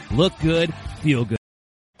Classic, look good, feel good.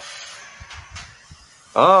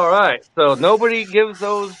 All right, so nobody gives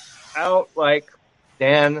those out like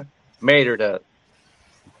Dan Mater does.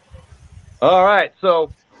 All right,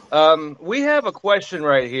 so we have a question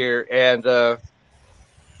right here, and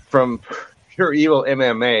from Pure Evil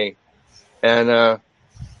MMA, and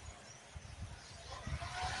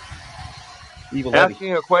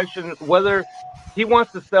asking a question whether he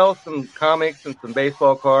wants to sell some comics and some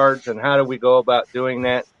baseball cards, and how do we go about doing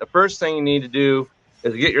that? The first thing you need to do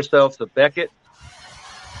is get yourself to Beckett.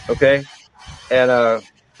 Okay, and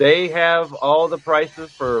they have all the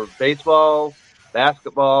prices for baseball,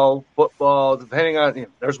 basketball, football, depending on,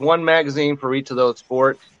 there's one magazine for each of those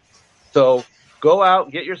sports. So go out,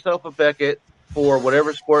 get yourself a Beckett for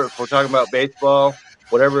whatever sport. If we're talking about baseball,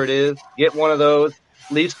 whatever it is, get one of those.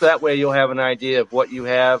 At least that way you'll have an idea of what you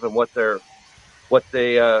have and what they're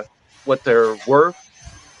worth,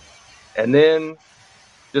 and then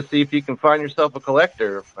just see if you can find yourself a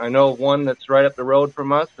collector. I know one that's right up the road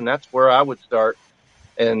from us, and that's where I would start.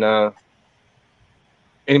 And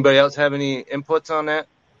anybody else have any inputs on that?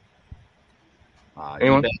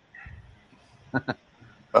 Anyone?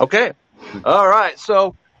 Okay. All right.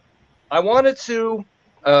 So I wanted to,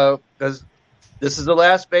 because this is the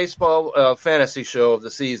last baseball fantasy show of the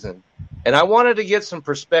season, and I wanted to get some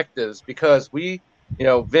perspectives because we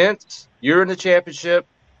Vince, you're in the championship.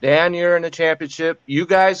 Dan, you're in the championship. You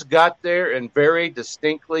guys got there in very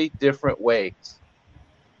distinctly different ways.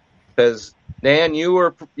 Because Dan, you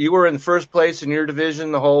were in first place in your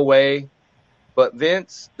division the whole way, but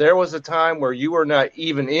Vince, there was a time where you were not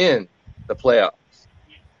even in the playoffs,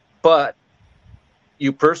 but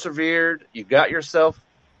you persevered. You got yourself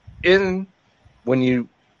in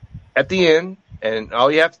at the end, and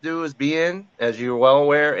all you have to do is be in, as you're well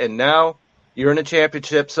aware. And now you're in a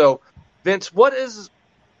championship. So, Vince,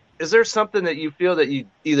 is there something that you feel that you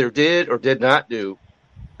either did or did not do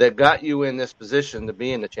that got you in this position to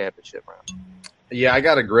be in the championship round? Yeah, I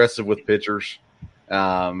got aggressive with pitchers. In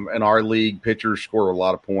our league, pitchers score a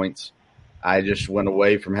lot of points. I just went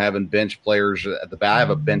away from having bench players at the bat. I have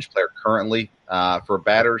a bench player currently for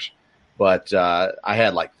batters, but I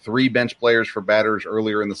had like 3 bench players for batters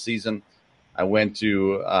earlier in the season. I went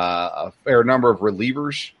to a fair number of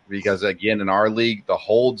relievers because, again, in our league, the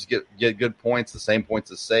holds get good points, the same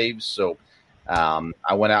points as saves. So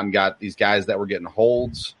I went out and got these guys that were getting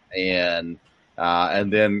holds, and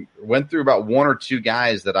then went through about 1 or 2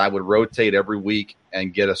 guys that I would rotate every week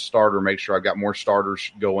and get a starter, make sure I got more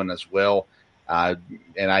starters going as well.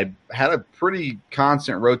 And I had a pretty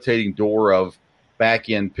constant rotating door of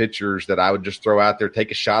back-end pitchers that I would just throw out there,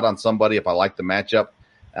 take a shot on somebody if I liked the matchup.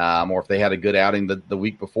 Or if they had a good outing the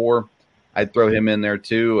week before, I'd throw him in there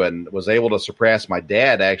too, and was able to surpass my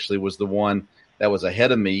dad. Actually was the one that was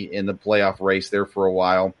ahead of me in the playoff race there for a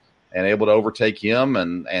while, and able to overtake him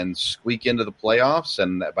and squeak into the playoffs.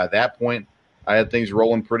 And by that point, I had things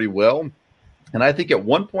rolling pretty well. And I think at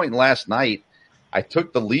one point last night, I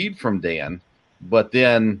took the lead from Dan, but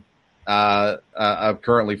then I'm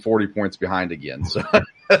currently 40 points behind again. So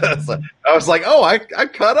I was like, oh, I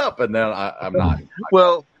cut up, and then I'm not.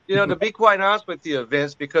 Well, to be quite honest with you,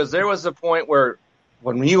 Vince, because there was a point where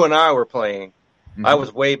when you and I were playing, I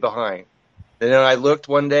was way behind. And then I looked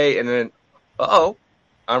one day, and then,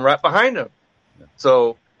 I'm right behind him.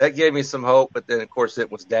 So that gave me some hope, but then, of course, it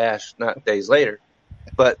was dashed not days later.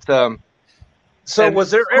 But so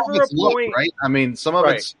was there ever a point? Right? I mean, some of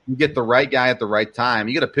it's you get the right guy at the right time.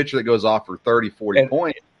 You get a pitcher that goes off for 30, 40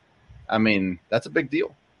 points. I mean, that's a big deal.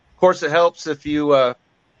 Of course, it helps if you have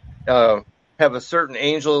a certain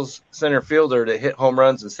Angels center fielder to hit home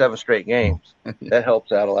runs in 7 straight games. That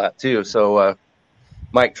helps out a lot too. So,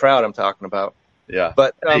 Mike Trout, I'm talking about. Yeah,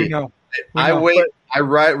 but I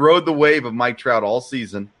rode the wave of Mike Trout all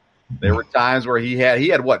season. There were times where he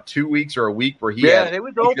had what, 2 weeks or a week where he had. Yeah, it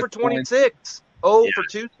was 0 for 26, 0 for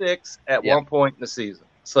 26 at one point in the season.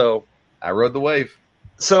 So I rode the wave.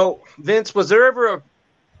 So Vince, was there ever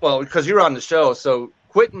because you're on the show, so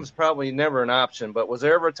quitting's probably never an option, but was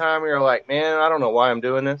there ever a time where you're like, man, I don't know why I'm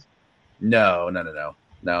doing this? No,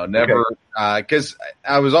 never. Because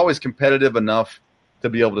I was always competitive enough to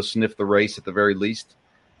be able to sniff the race at the very least.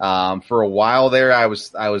 For a while there, I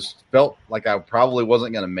felt like I probably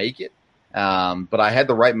wasn't going to make it. But I had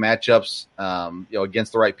the right matchups,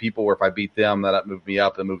 against the right people where if I beat them, that moved me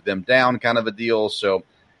up and moved them down kind of a deal. So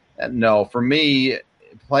no, for me,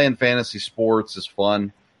 playing fantasy sports is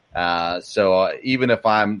fun. So even if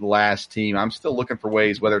I'm the last team, I'm still looking for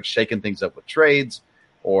ways, whether it's shaking things up with trades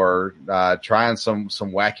or trying some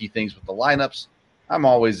wacky things with the lineups. I'm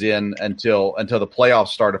always in until the playoffs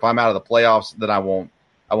start. If I'm out of the playoffs, then I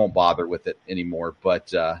won't bother with it anymore.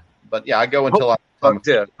 But yeah, I go until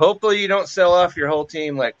hopefully you don't sell off your whole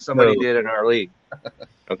team like somebody did in our league.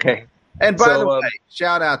 Okay. And by the way,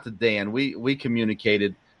 shout out to Dan. We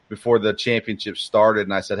communicated before the championship started,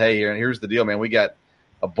 and I said, hey, here's the deal, man. We got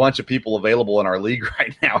a bunch of people available in our league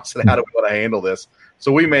right now. I said, how do we want to handle this?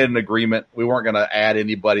 So we made an agreement. We weren't going to add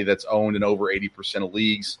anybody that's owned in over 80% of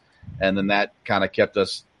leagues. And then that kind of kept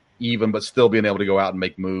us even, but still being able to go out and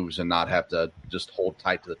make moves and not have to just hold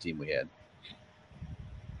tight to the team we had.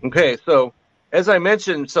 Okay. So as I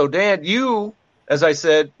mentioned, Dan, you, as I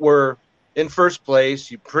said, were in first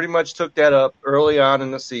place. You pretty much took that up early on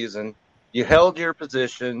in the season. You held your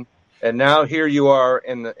position. And now here you are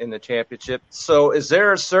in the championship. So is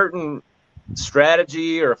there a certain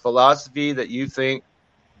strategy or philosophy that you think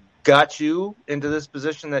got you into this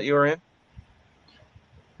position that you're in?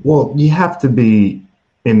 Well, you have to be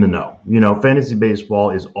in the know. Fantasy baseball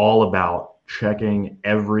is all about checking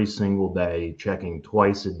every single day, checking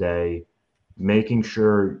twice a day, making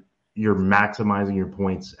sure you're maximizing your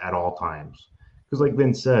points at all times. Because like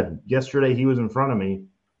Vince said, yesterday he was in front of me,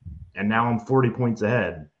 and now I'm 40 points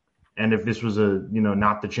ahead. And if this was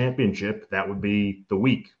not the championship, that would be the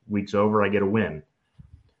week. Week's over, I get a win.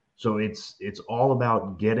 So it's all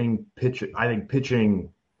about getting pitching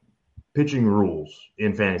rules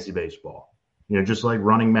in fantasy baseball. Just like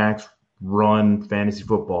running backs run fantasy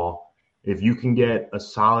football, if you can get a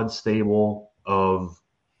solid stable of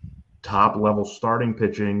top-level starting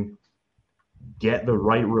pitching, get the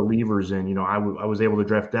right relievers in. I was able to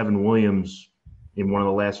draft Devin Williams in one of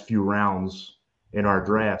the last few rounds in our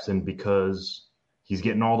drafts, and because he's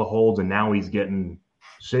getting all the holds and now he's getting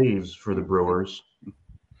saves for the Brewers,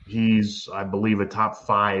 he's, I believe, a top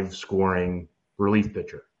 5 scoring relief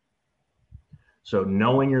pitcher. So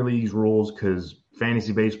knowing your league's rules, because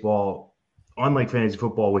fantasy baseball, unlike fantasy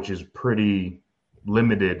football, which is pretty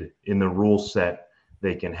limited in the rule set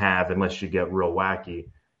they can have unless you get real wacky,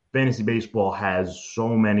 fantasy baseball has so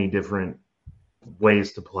many different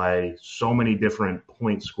ways to play, so many different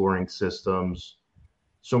point scoring systems,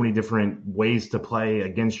 so many different ways to play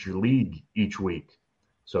against your league each week.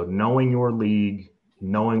 So knowing your league,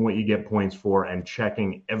 knowing what you get points for, and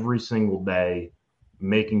checking every single day,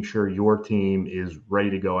 making sure your team is ready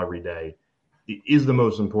to go every day is the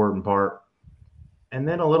most important part. And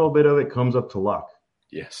then a little bit of it comes up to luck.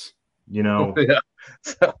 Yes. Marcus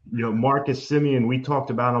Semien, we talked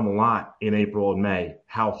about him a lot in April and May,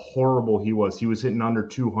 how horrible he was. He was hitting under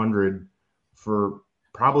 200 for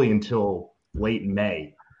probably until late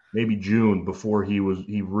May, maybe June, before he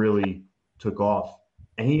really took off.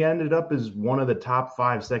 And he ended up as one of the top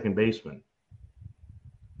 5 second basemen.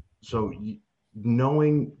 So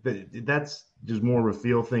knowing that's just more of a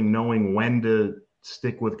feel thing, knowing when to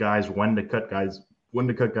stick with guys, when to cut guys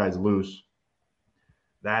loose.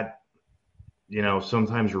 That,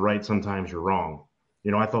 sometimes you're right, sometimes you're wrong.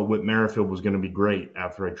 I thought Whit Merrifield was going to be great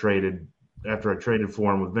after I traded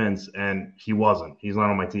for him with Vince, and he wasn't. He's not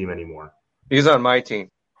on my team anymore. He's on my team,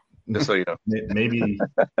 just so you know. Maybe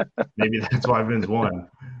that's why Vince won.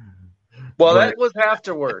 Well, that was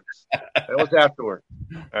afterwards. All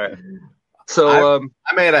right. So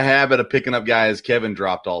I made a habit of picking up guys Kevin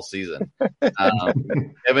dropped all season.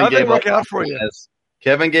 Kevin gave up out for you.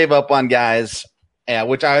 Kevin gave up on guys,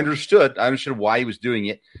 which I understood. I understood why he was doing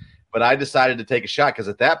it, but I decided to take a shot because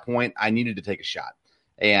at that point I needed to take a shot,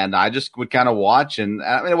 and I just would kind of watch. And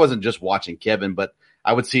I mean, it wasn't just watching Kevin, but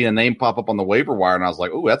I would see a name pop up on the waiver wire, and I was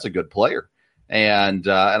like, "Oh, that's a good player." And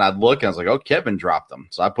I'd look, and I was like, "Oh, Kevin dropped them,"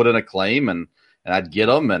 so I put in a claim and I'd get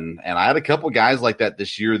them. And I had a couple guys like that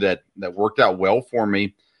this year that worked out well for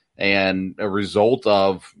me. And a result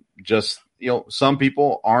of just, some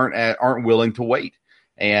people aren't willing to wait.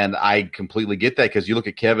 And I completely get that, because you look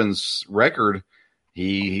at Kevin's record,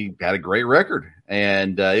 he had a great record,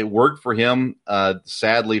 and it worked for him.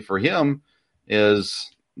 Sadly for him is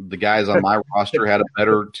the guys on my roster had a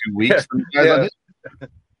better 2 weeks than the guys on his.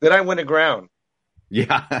 Then I went to ground.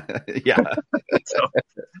 Yeah. Yeah.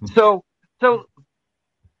 So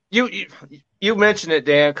you mentioned it,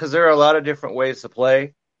 Dan, because there are a lot of different ways to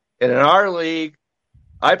play. And in our league,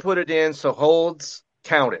 I put it in so holds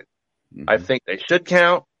counted. Mm-hmm. I think they should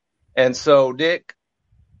count. And so, Dick,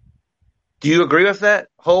 do you agree with that?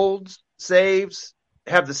 Holds, saves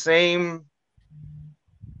have the same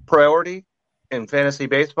priority in fantasy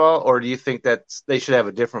baseball, or do you think that they should have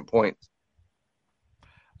a different point?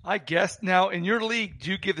 I guess. Now, in your league,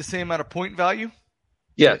 do you give the same amount of point value?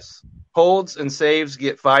 Yes. Holds and saves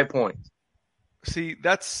get 5 points. See,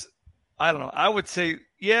 I don't know. I would say,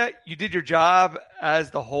 yeah, you did your job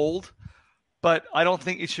as the hold, but I don't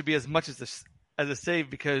think it should be as much as a save,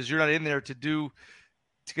 because you're not in there to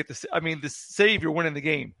get the. I mean, the save, you're winning the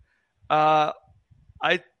game. I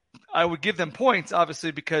would give them points,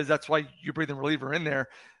 obviously, because that's why you bring the reliever in there,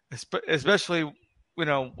 especially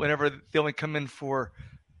whenever they only come in for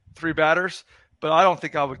 3 batters. But I don't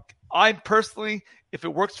think I would. I personally, if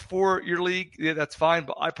it works for your league, yeah, that's fine.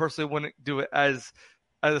 But I personally wouldn't do it as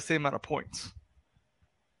the same amount of points.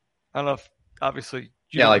 I don't know if obviously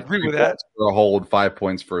you don't agree with that. For a hold, 5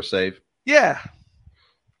 points for a save. Yeah,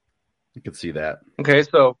 you could see that. Okay,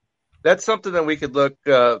 so that's something that we could look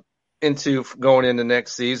into going into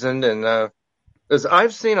next season. And because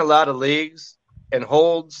I've seen a lot of leagues, and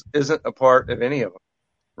holds isn't a part of any of them.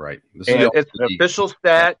 Right. It's an official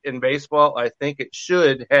stat in baseball. I think it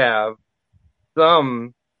should have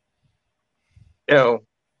some,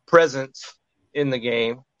 presence in the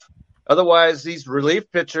game. Otherwise, these relief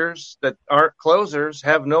pitchers that aren't closers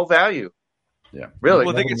have no value. Yeah. Really.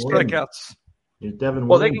 Well, they get strikeouts. They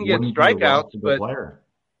can get strikeouts, but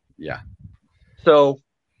yeah. So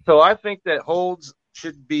I think that holds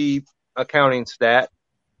should be a counting stat.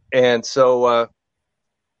 And so,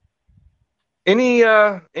 any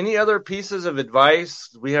other pieces of advice?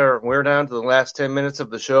 We're down to the last 10 minutes of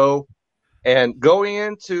the show, and going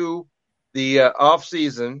into the off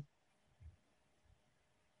season.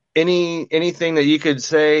 Anything that you could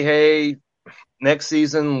say? Hey, next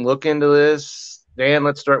season, look into this. Dan,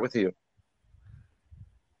 let's start with you.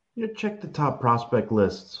 Check the top prospect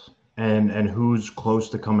lists and who's close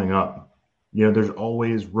to coming up. There's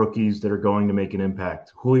always rookies that are going to make an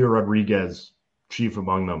impact. Julio Rodriguez, chief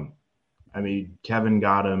among them. I mean, Kevin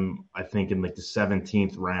got him, I think, in like the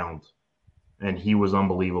 17th round, and he was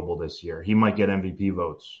unbelievable this year. He might get MVP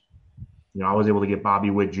votes. I was able to get Bobby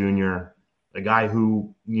Witt Jr., a guy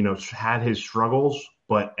who, had his struggles,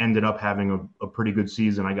 but ended up having a pretty good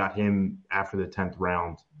season. I got him after the 10th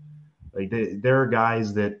round. Like there are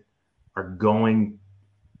guys that are going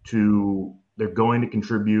to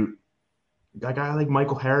contribute. A guy like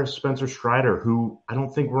Michael Harris, Spencer Strider, who I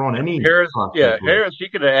don't think we're on any Harris. Yeah, Harris. You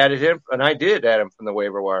could have added him, and I did add him from the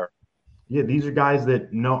waiver wire. Yeah, these are guys that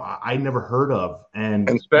I never heard of,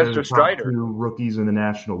 and Spencer Strider, 2 rookies in the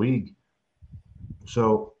National League.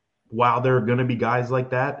 So while there are going to be guys like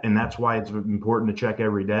that, and that's why it's important to check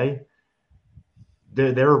every day,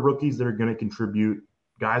 there are rookies that are going to contribute.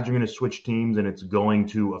 Guys are going to switch teams, and it's going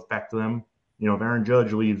to affect them. If Aaron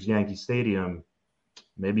Judge leaves Yankee Stadium,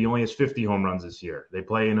 maybe he only has 50 home runs this year. They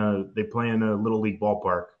play in a little league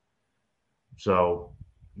ballpark, so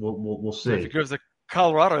we'll see. If he goes to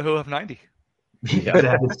Colorado, he'll have 90. Yeah,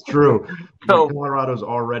 that is true. So Colorado's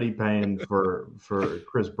already paying for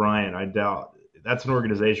Chris Bryant. I doubt that's an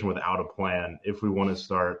organization without a plan. If we want to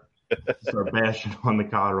start bashing on the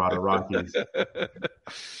Colorado Rockies.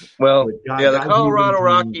 Well, the Colorado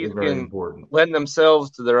Rockies can lend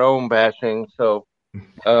themselves to their own bashing. So,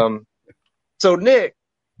 so Nick,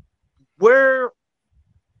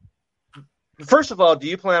 first of all, do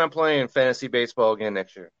you plan on playing fantasy baseball again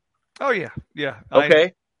next year? Oh, yeah.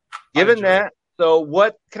 Okay. Given that, so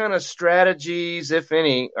what kind of strategies, if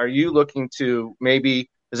any, are you looking to maybe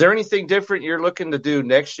 – is there anything different you're looking to do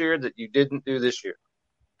next year that you didn't do this year?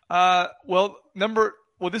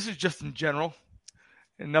 This is just in general.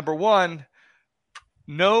 And number one,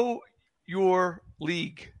 know your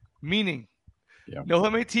league, meaning know how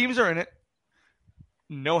many teams are in it,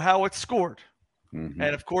 know how it's scored. Mm-hmm.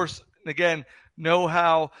 And, of course, again, know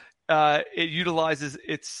how it utilizes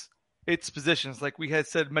its positions. Like we had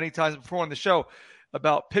said many times before on the show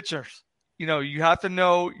about pitchers. You have to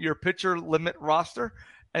know your pitcher limit roster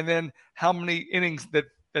and then how many innings that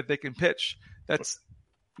they can pitch. That's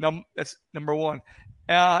number one.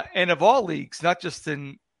 And of all leagues, not just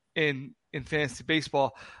in fantasy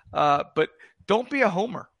baseball, but don't be a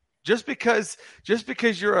homer. Just because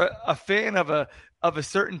you're a fan of a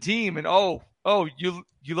certain team and you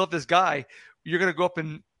love this guy, you're going to go up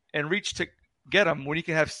and reach to get him when you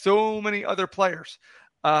can have so many other players.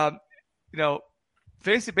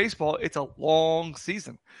 Fantasy baseball, it's a long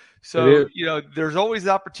season. So, there's always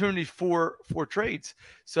the opportunity for trades.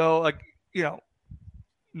 So,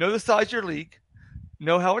 know the size of your league,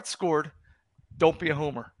 know how it's scored, don't be a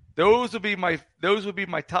homer. Those would be my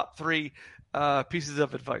top 3 pieces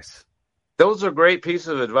of advice. Those are great pieces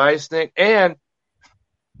of advice, Nick. And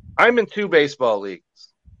I'm in 2 baseball leagues.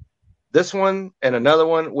 This one and another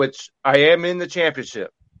one, which I am in the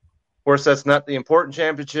championship. Of course, that's not the important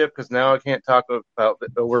championship because now I can't talk about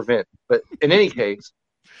it over Vint. But in any case,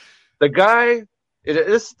 the guy,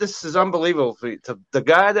 this is unbelievable. The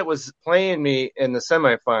guy that was playing me in the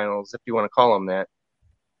semifinals, if you want to call him that,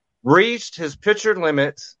 reached his pitcher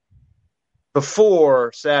limits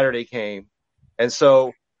before Saturday came. And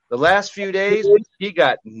so the last few days, he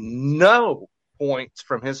got no points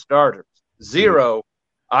from his starters. 0.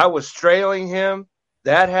 I was trailing him.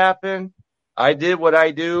 That happened. I did what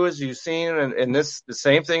I do, as you've seen, and this the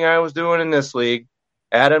same thing I was doing in this league,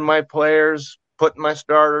 adding my players, putting my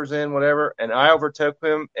starters in, whatever, and I overtook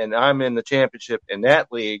him, and I'm in the championship in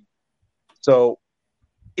that league. So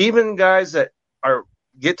even guys that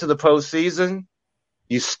get to the postseason,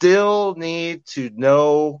 you still need to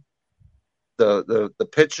know the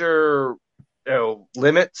pitcher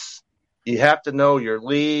limits. You have to know your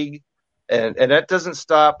league, and that doesn't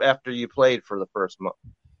stop after you played for the first month.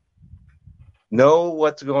 Know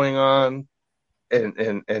what's going on,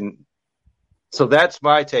 and so that's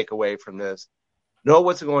my takeaway from this. Know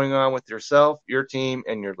what's going on with yourself, your team,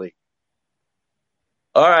 and your league.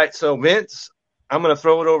 All right, so Vince, I'm going to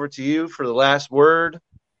throw it over to you for the last word.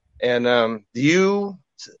 And do you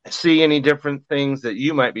see any different things that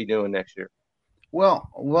you might be doing next year? Well,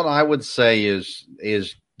 what I would say is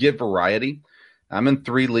get variety. I'm in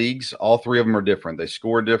 3 leagues. All 3 of them are different. They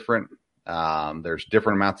score different. There's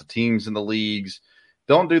different amounts of teams in the leagues.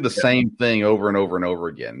 Don't do the same thing over and over and over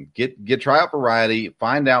again. Try out variety.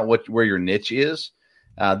 Find out where your niche is.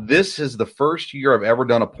 This is the first year I've ever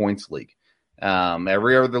done a points league.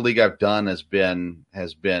 Every other league I've done has been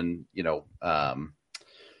what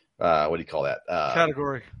do you call that?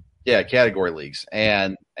 Category. Yeah, category leagues.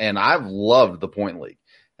 And I've loved the point league.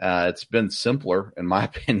 It's been simpler, in my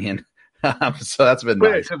opinion. So that's been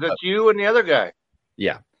nice. Because it's you and the other guy.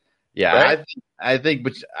 Yeah. Right? I think,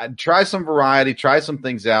 but try some variety, try some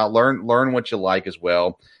things out, learn what you like as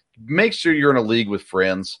well. Make sure you're in a league with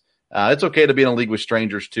friends. It's okay to be in a league with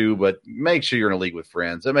strangers too, but make sure you're in a league with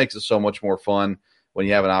friends. It makes it so much more fun when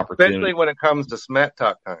you have an opportunity. Especially when it comes to Smack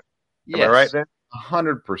Talk time. Yes, am I right, Ben?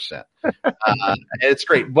 100%. It's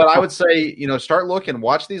great. But I would say, start looking,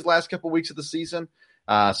 watch these last couple of weeks of the season.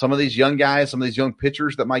 Some of these young guys, some of these young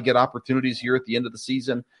pitchers that might get opportunities here at the end of the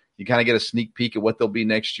season, you kind of get a sneak peek at what they'll be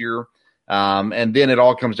next year. And then it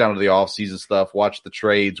all comes down to the offseason stuff. Watch the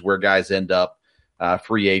trades, where guys end up,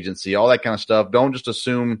 free agency, all that kind of stuff. Don't just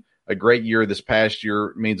assume a great year this past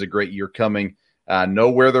year means a great year coming. Know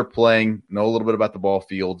where they're playing, know a little bit about the ball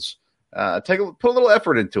fields. Put a little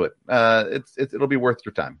effort into it. It'll be worth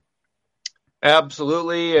your time.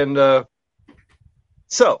 Absolutely. And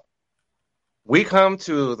so we come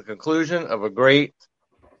to the conclusion of a great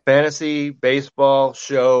fantasy baseball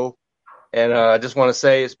show. And I just want to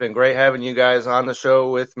say it's been great having you guys on the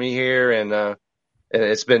show with me here. And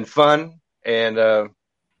it's been fun. And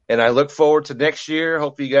I look forward to next year.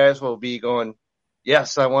 Hope you guys will be going,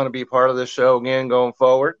 yes, I want to be part of this show again going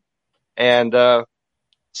forward. And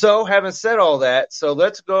so having said all that, so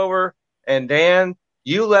let's go over. And Dan,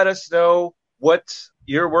 you let us know what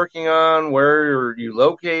you're working on, where are you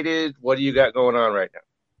located, what do you got going on right now?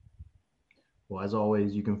 Well, as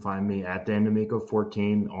always, you can find me at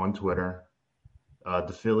DanDomingo14 on Twitter.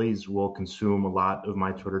 The Phillies will consume a lot of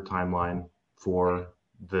my Twitter timeline for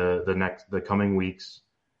the coming weeks.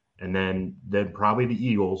 And then probably the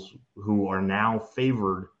Eagles, who are now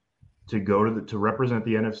favored to go to represent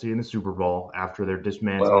the NFC in the Super Bowl after their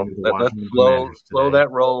dismantling of the Washington Commanders today. Slow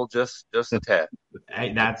that roll just a tad.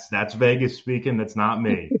 Hey, that's Vegas speaking. That's not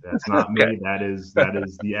me. That's not Okay. me. That is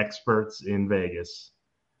the experts in Vegas.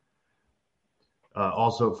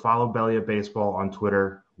 Also, follow Belly Up Baseball on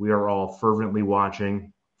Twitter. We are all fervently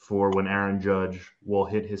watching for when Aaron Judge will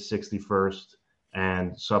hit his 61st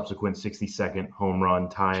and subsequent 62nd home run,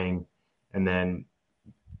 tying, and then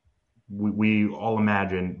we all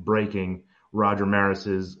imagine breaking Roger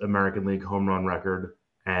Maris's American League home run record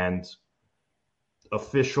and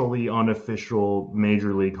officially unofficial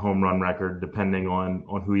Major League home run record, depending on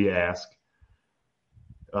who you ask.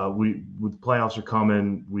 With playoffs are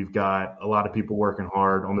coming, we've got a lot of people working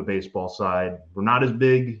hard on the baseball side. We're not as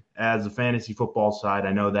big as the fantasy football side.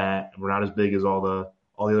 I know that we're not as big as all the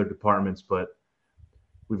other departments, but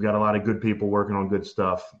we've got a lot of good people working on good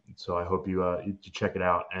stuff. So I hope you check it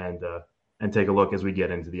out and take a look as we get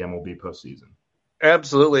into the MLB postseason.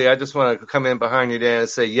 Absolutely. I just want to come in behind you, Dan, and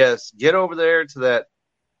say, yes, get over there to that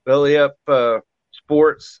Belly Up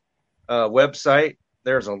Sports website.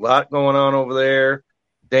 There's a lot going on over there.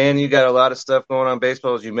 Dan, you got a lot of stuff going on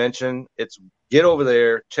baseball, as you mentioned. Get over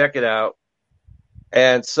there, check it out.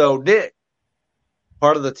 And so, Nick,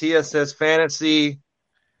 part of the TSS Fantasy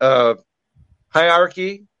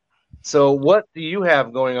hierarchy. So what do you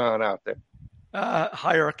have going on out there?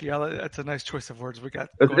 Hierarchy. That's a nice choice of words we got.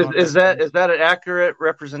 Is that an accurate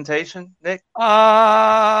representation, Nick?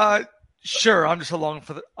 Sure. I'm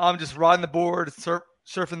just riding the board,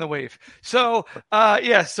 surfing the wave. So, so I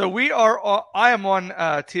am on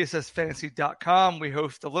TSSFantasy.com. We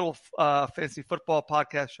host a little fantasy football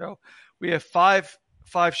podcast show. We have five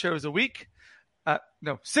shows a week.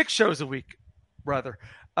 6 shows a week, rather.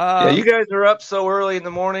 You guys are up so early in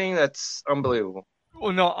the morning. That's unbelievable.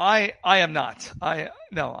 Well, no, I am not. You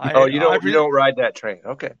don't ride that train.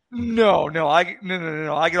 Okay. No. I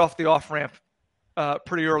get off the off ramp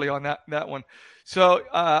pretty early on that one. So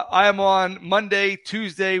I am on Monday,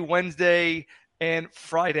 Tuesday, Wednesday, and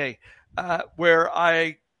Friday, where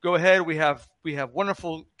I go ahead. We have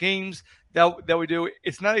wonderful games that we do.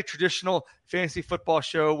 It's not a traditional fantasy football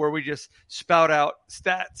show where we just spout out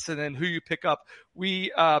stats and then who you pick up.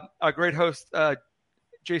 Our great host,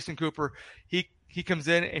 Jason Cooper, he comes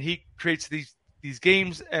in and he creates these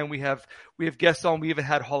games, and we have guests on. We even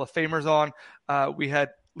had Hall of Famers on. We had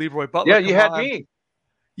Leroy Butler. Yeah, you had me.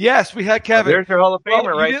 Yes, we had Kevin. There's your Hall of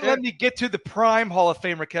Famer, right? You didn't let me get to the prime Hall of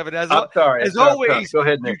Famer, Kevin. As Go always,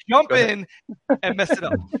 ahead, Nick. you jump in and mess it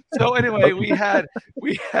up. So anyway, we had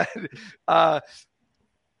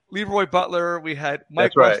Leroy Butler. We had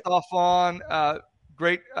Mike Rostov on,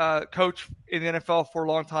 great coach in the NFL for a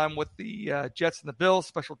long time with the Jets and the Bills,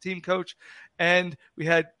 special team coach. And we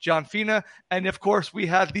had John Fina. And, of course, we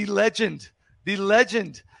had the legend,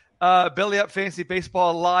 Belly Up Fantasy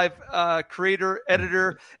Baseball Live creator,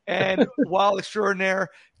 editor, and wild extraordinaire,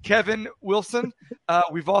 Kevin Wilson.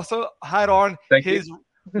 We've also had on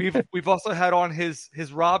we've also had on his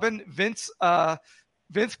Robin, Vince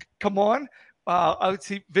Vince come on. I would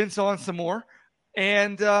see Vince on some more.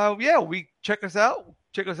 And we check us out.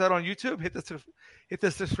 Check us out on YouTube. Hit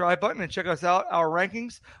the subscribe button and check us out. Our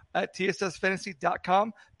rankings at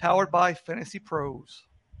tssfantasy.com, powered by Fantasy Pros.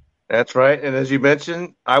 That's right. And as you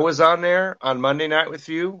mentioned, I was on there on Monday night with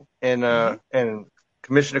you and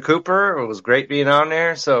Commissioner Cooper. It was great being on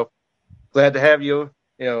there. So glad to have you,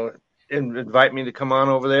 and invite me to come on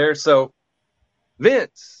over there. So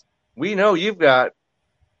Vince, we know you've got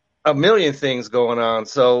a million things going on.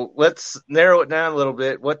 So let's narrow it down a little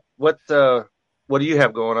bit. What do you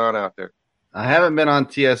have going on out there? I haven't been on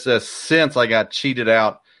TSS since I got cheated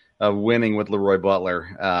out of winning with Leroy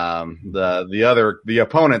Butler. The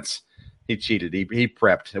opponents, he cheated. He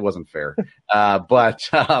prepped. It wasn't fair. But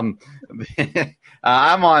I'm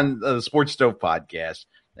on the Sports Stove podcast,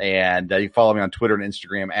 and you follow me on Twitter and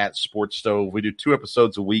Instagram at Sports Stove. We do 2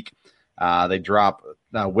 episodes a week. They drop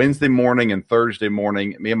Wednesday morning and Thursday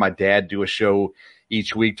morning. Me and my dad do a show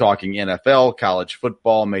each week talking NFL, college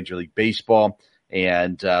football, Major League Baseball,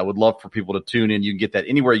 and would love for people to tune in. You can get that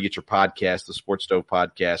anywhere you get your podcast, the Sports Stove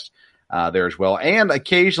podcast, there as well. And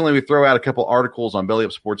occasionally we throw out a couple articles on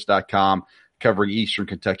bellyupsports.com covering Eastern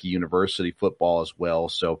Kentucky University football as well.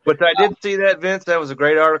 So, but I did see that, Vince. That was a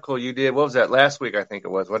great article you did. What was that, last week? I think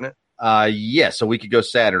it was, wasn't it? Yes, a week ago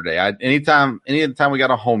Saturday. Anytime we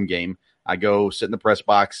got a home game, I go sit in the press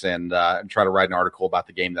box and try to write an article about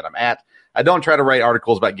the game that I'm at. I don't try to write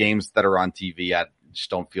articles about games that are on TV. I just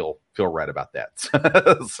don't feel right about that.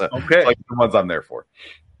 So, okay. Like the ones I'm there for.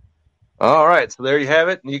 All right. So there you have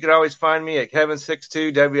it. And you can always find me at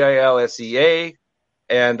Kevin62, WILSEA.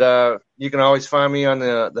 And you can always find me on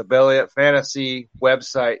the Belly Up Fantasy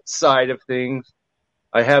website side of things.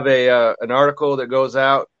 I have an article that goes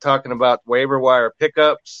out talking about waiver wire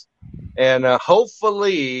pickups. And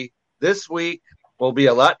hopefully this week will be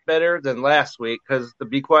a lot better than last week because, to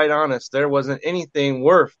be quite honest, there wasn't anything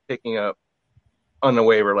worth picking up on the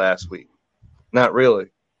waiver last week. Not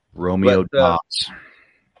really. Romeo Dobbs.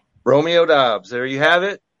 Romeo Dobbs. There you have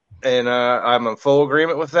it. And I'm in full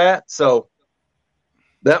agreement with that. So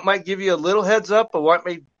that might give you a little heads up of what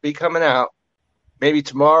may be coming out maybe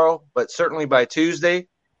tomorrow, but certainly by Tuesday.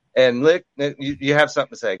 And Lick, you have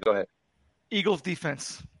something to say. Go ahead. Eagles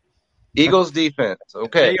defense. Eagles defense.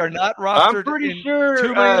 Okay. They are not rostered. I'm pretty in sure,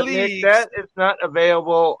 too many Nick, leagues. that is not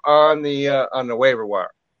available on the waiver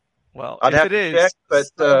wire. Well, I'd if have it to is, check, but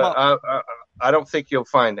I don't think you'll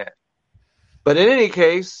find that. But in any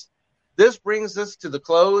case, this brings us to the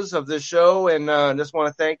close of this show, and just want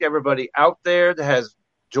to thank everybody out there that has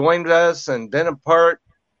joined us and been a part.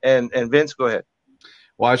 And Vince, go ahead.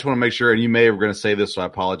 Well, I just want to make sure, and you may have going to say this, so I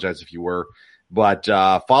apologize if you were, but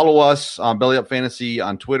follow us on Belly Up Fantasy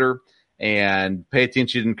on Twitter and pay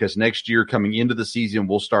attention because next year coming into the season,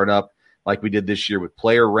 we'll start up like we did this year with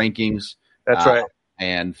player rankings. That's right.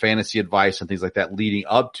 And fantasy advice and things like that leading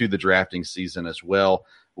up to the drafting season as well.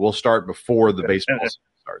 We'll start before the baseball season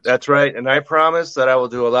starts. That's right. And I promise that I will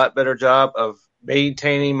do a lot better job of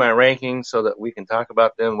maintaining my rankings so that we can talk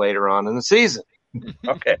about them later on in the season.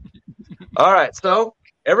 Okay. All right. So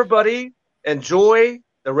everybody enjoy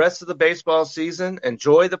the rest of the baseball season.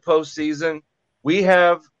 Enjoy the postseason. We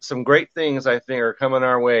have some great things I think are coming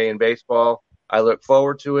our way in baseball. I look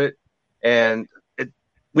forward to it. And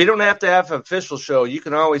we don't have to have an official show. You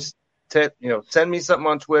can always send me something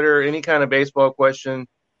on Twitter, any kind of baseball question.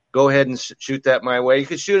 Go ahead and shoot that my way. You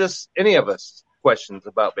can shoot us, any of us, questions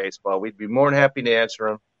about baseball. We'd be more than happy to answer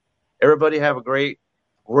them. Everybody have a great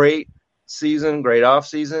season, great off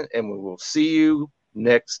season, and we will see you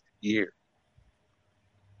next year.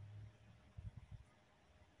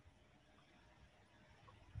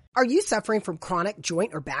 Are you suffering from chronic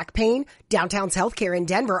joint or back pain? Downtown's Healthcare in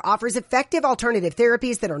Denver offers effective alternative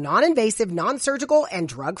therapies that are non-invasive, non-surgical, and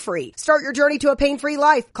drug-free. Start your journey to a pain-free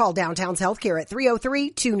life. Call Downtown's Healthcare at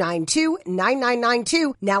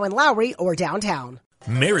 303-292-9992, now in Lowry or downtown.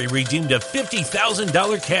 Mary redeemed a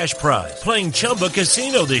 $50,000 cash prize playing Chumba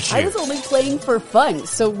Casino this year. I was only playing for fun,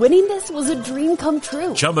 so winning this was a dream come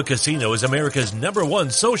true. Chumba Casino is America's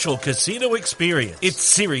 #1 social casino experience. It's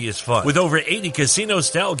serious fun. With over 80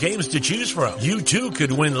 casino-style games to choose from, you too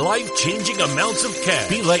could win life-changing amounts of cash.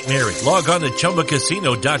 Be like Mary. Log on to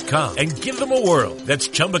ChumbaCasino.com and give them a whirl. That's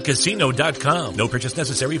ChumbaCasino.com. No purchase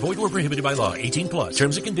necessary. Void or prohibited by law. 18+.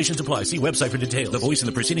 Terms and conditions apply. See website for details. The voice in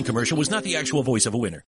the preceding commercial was not the actual voice of a winner.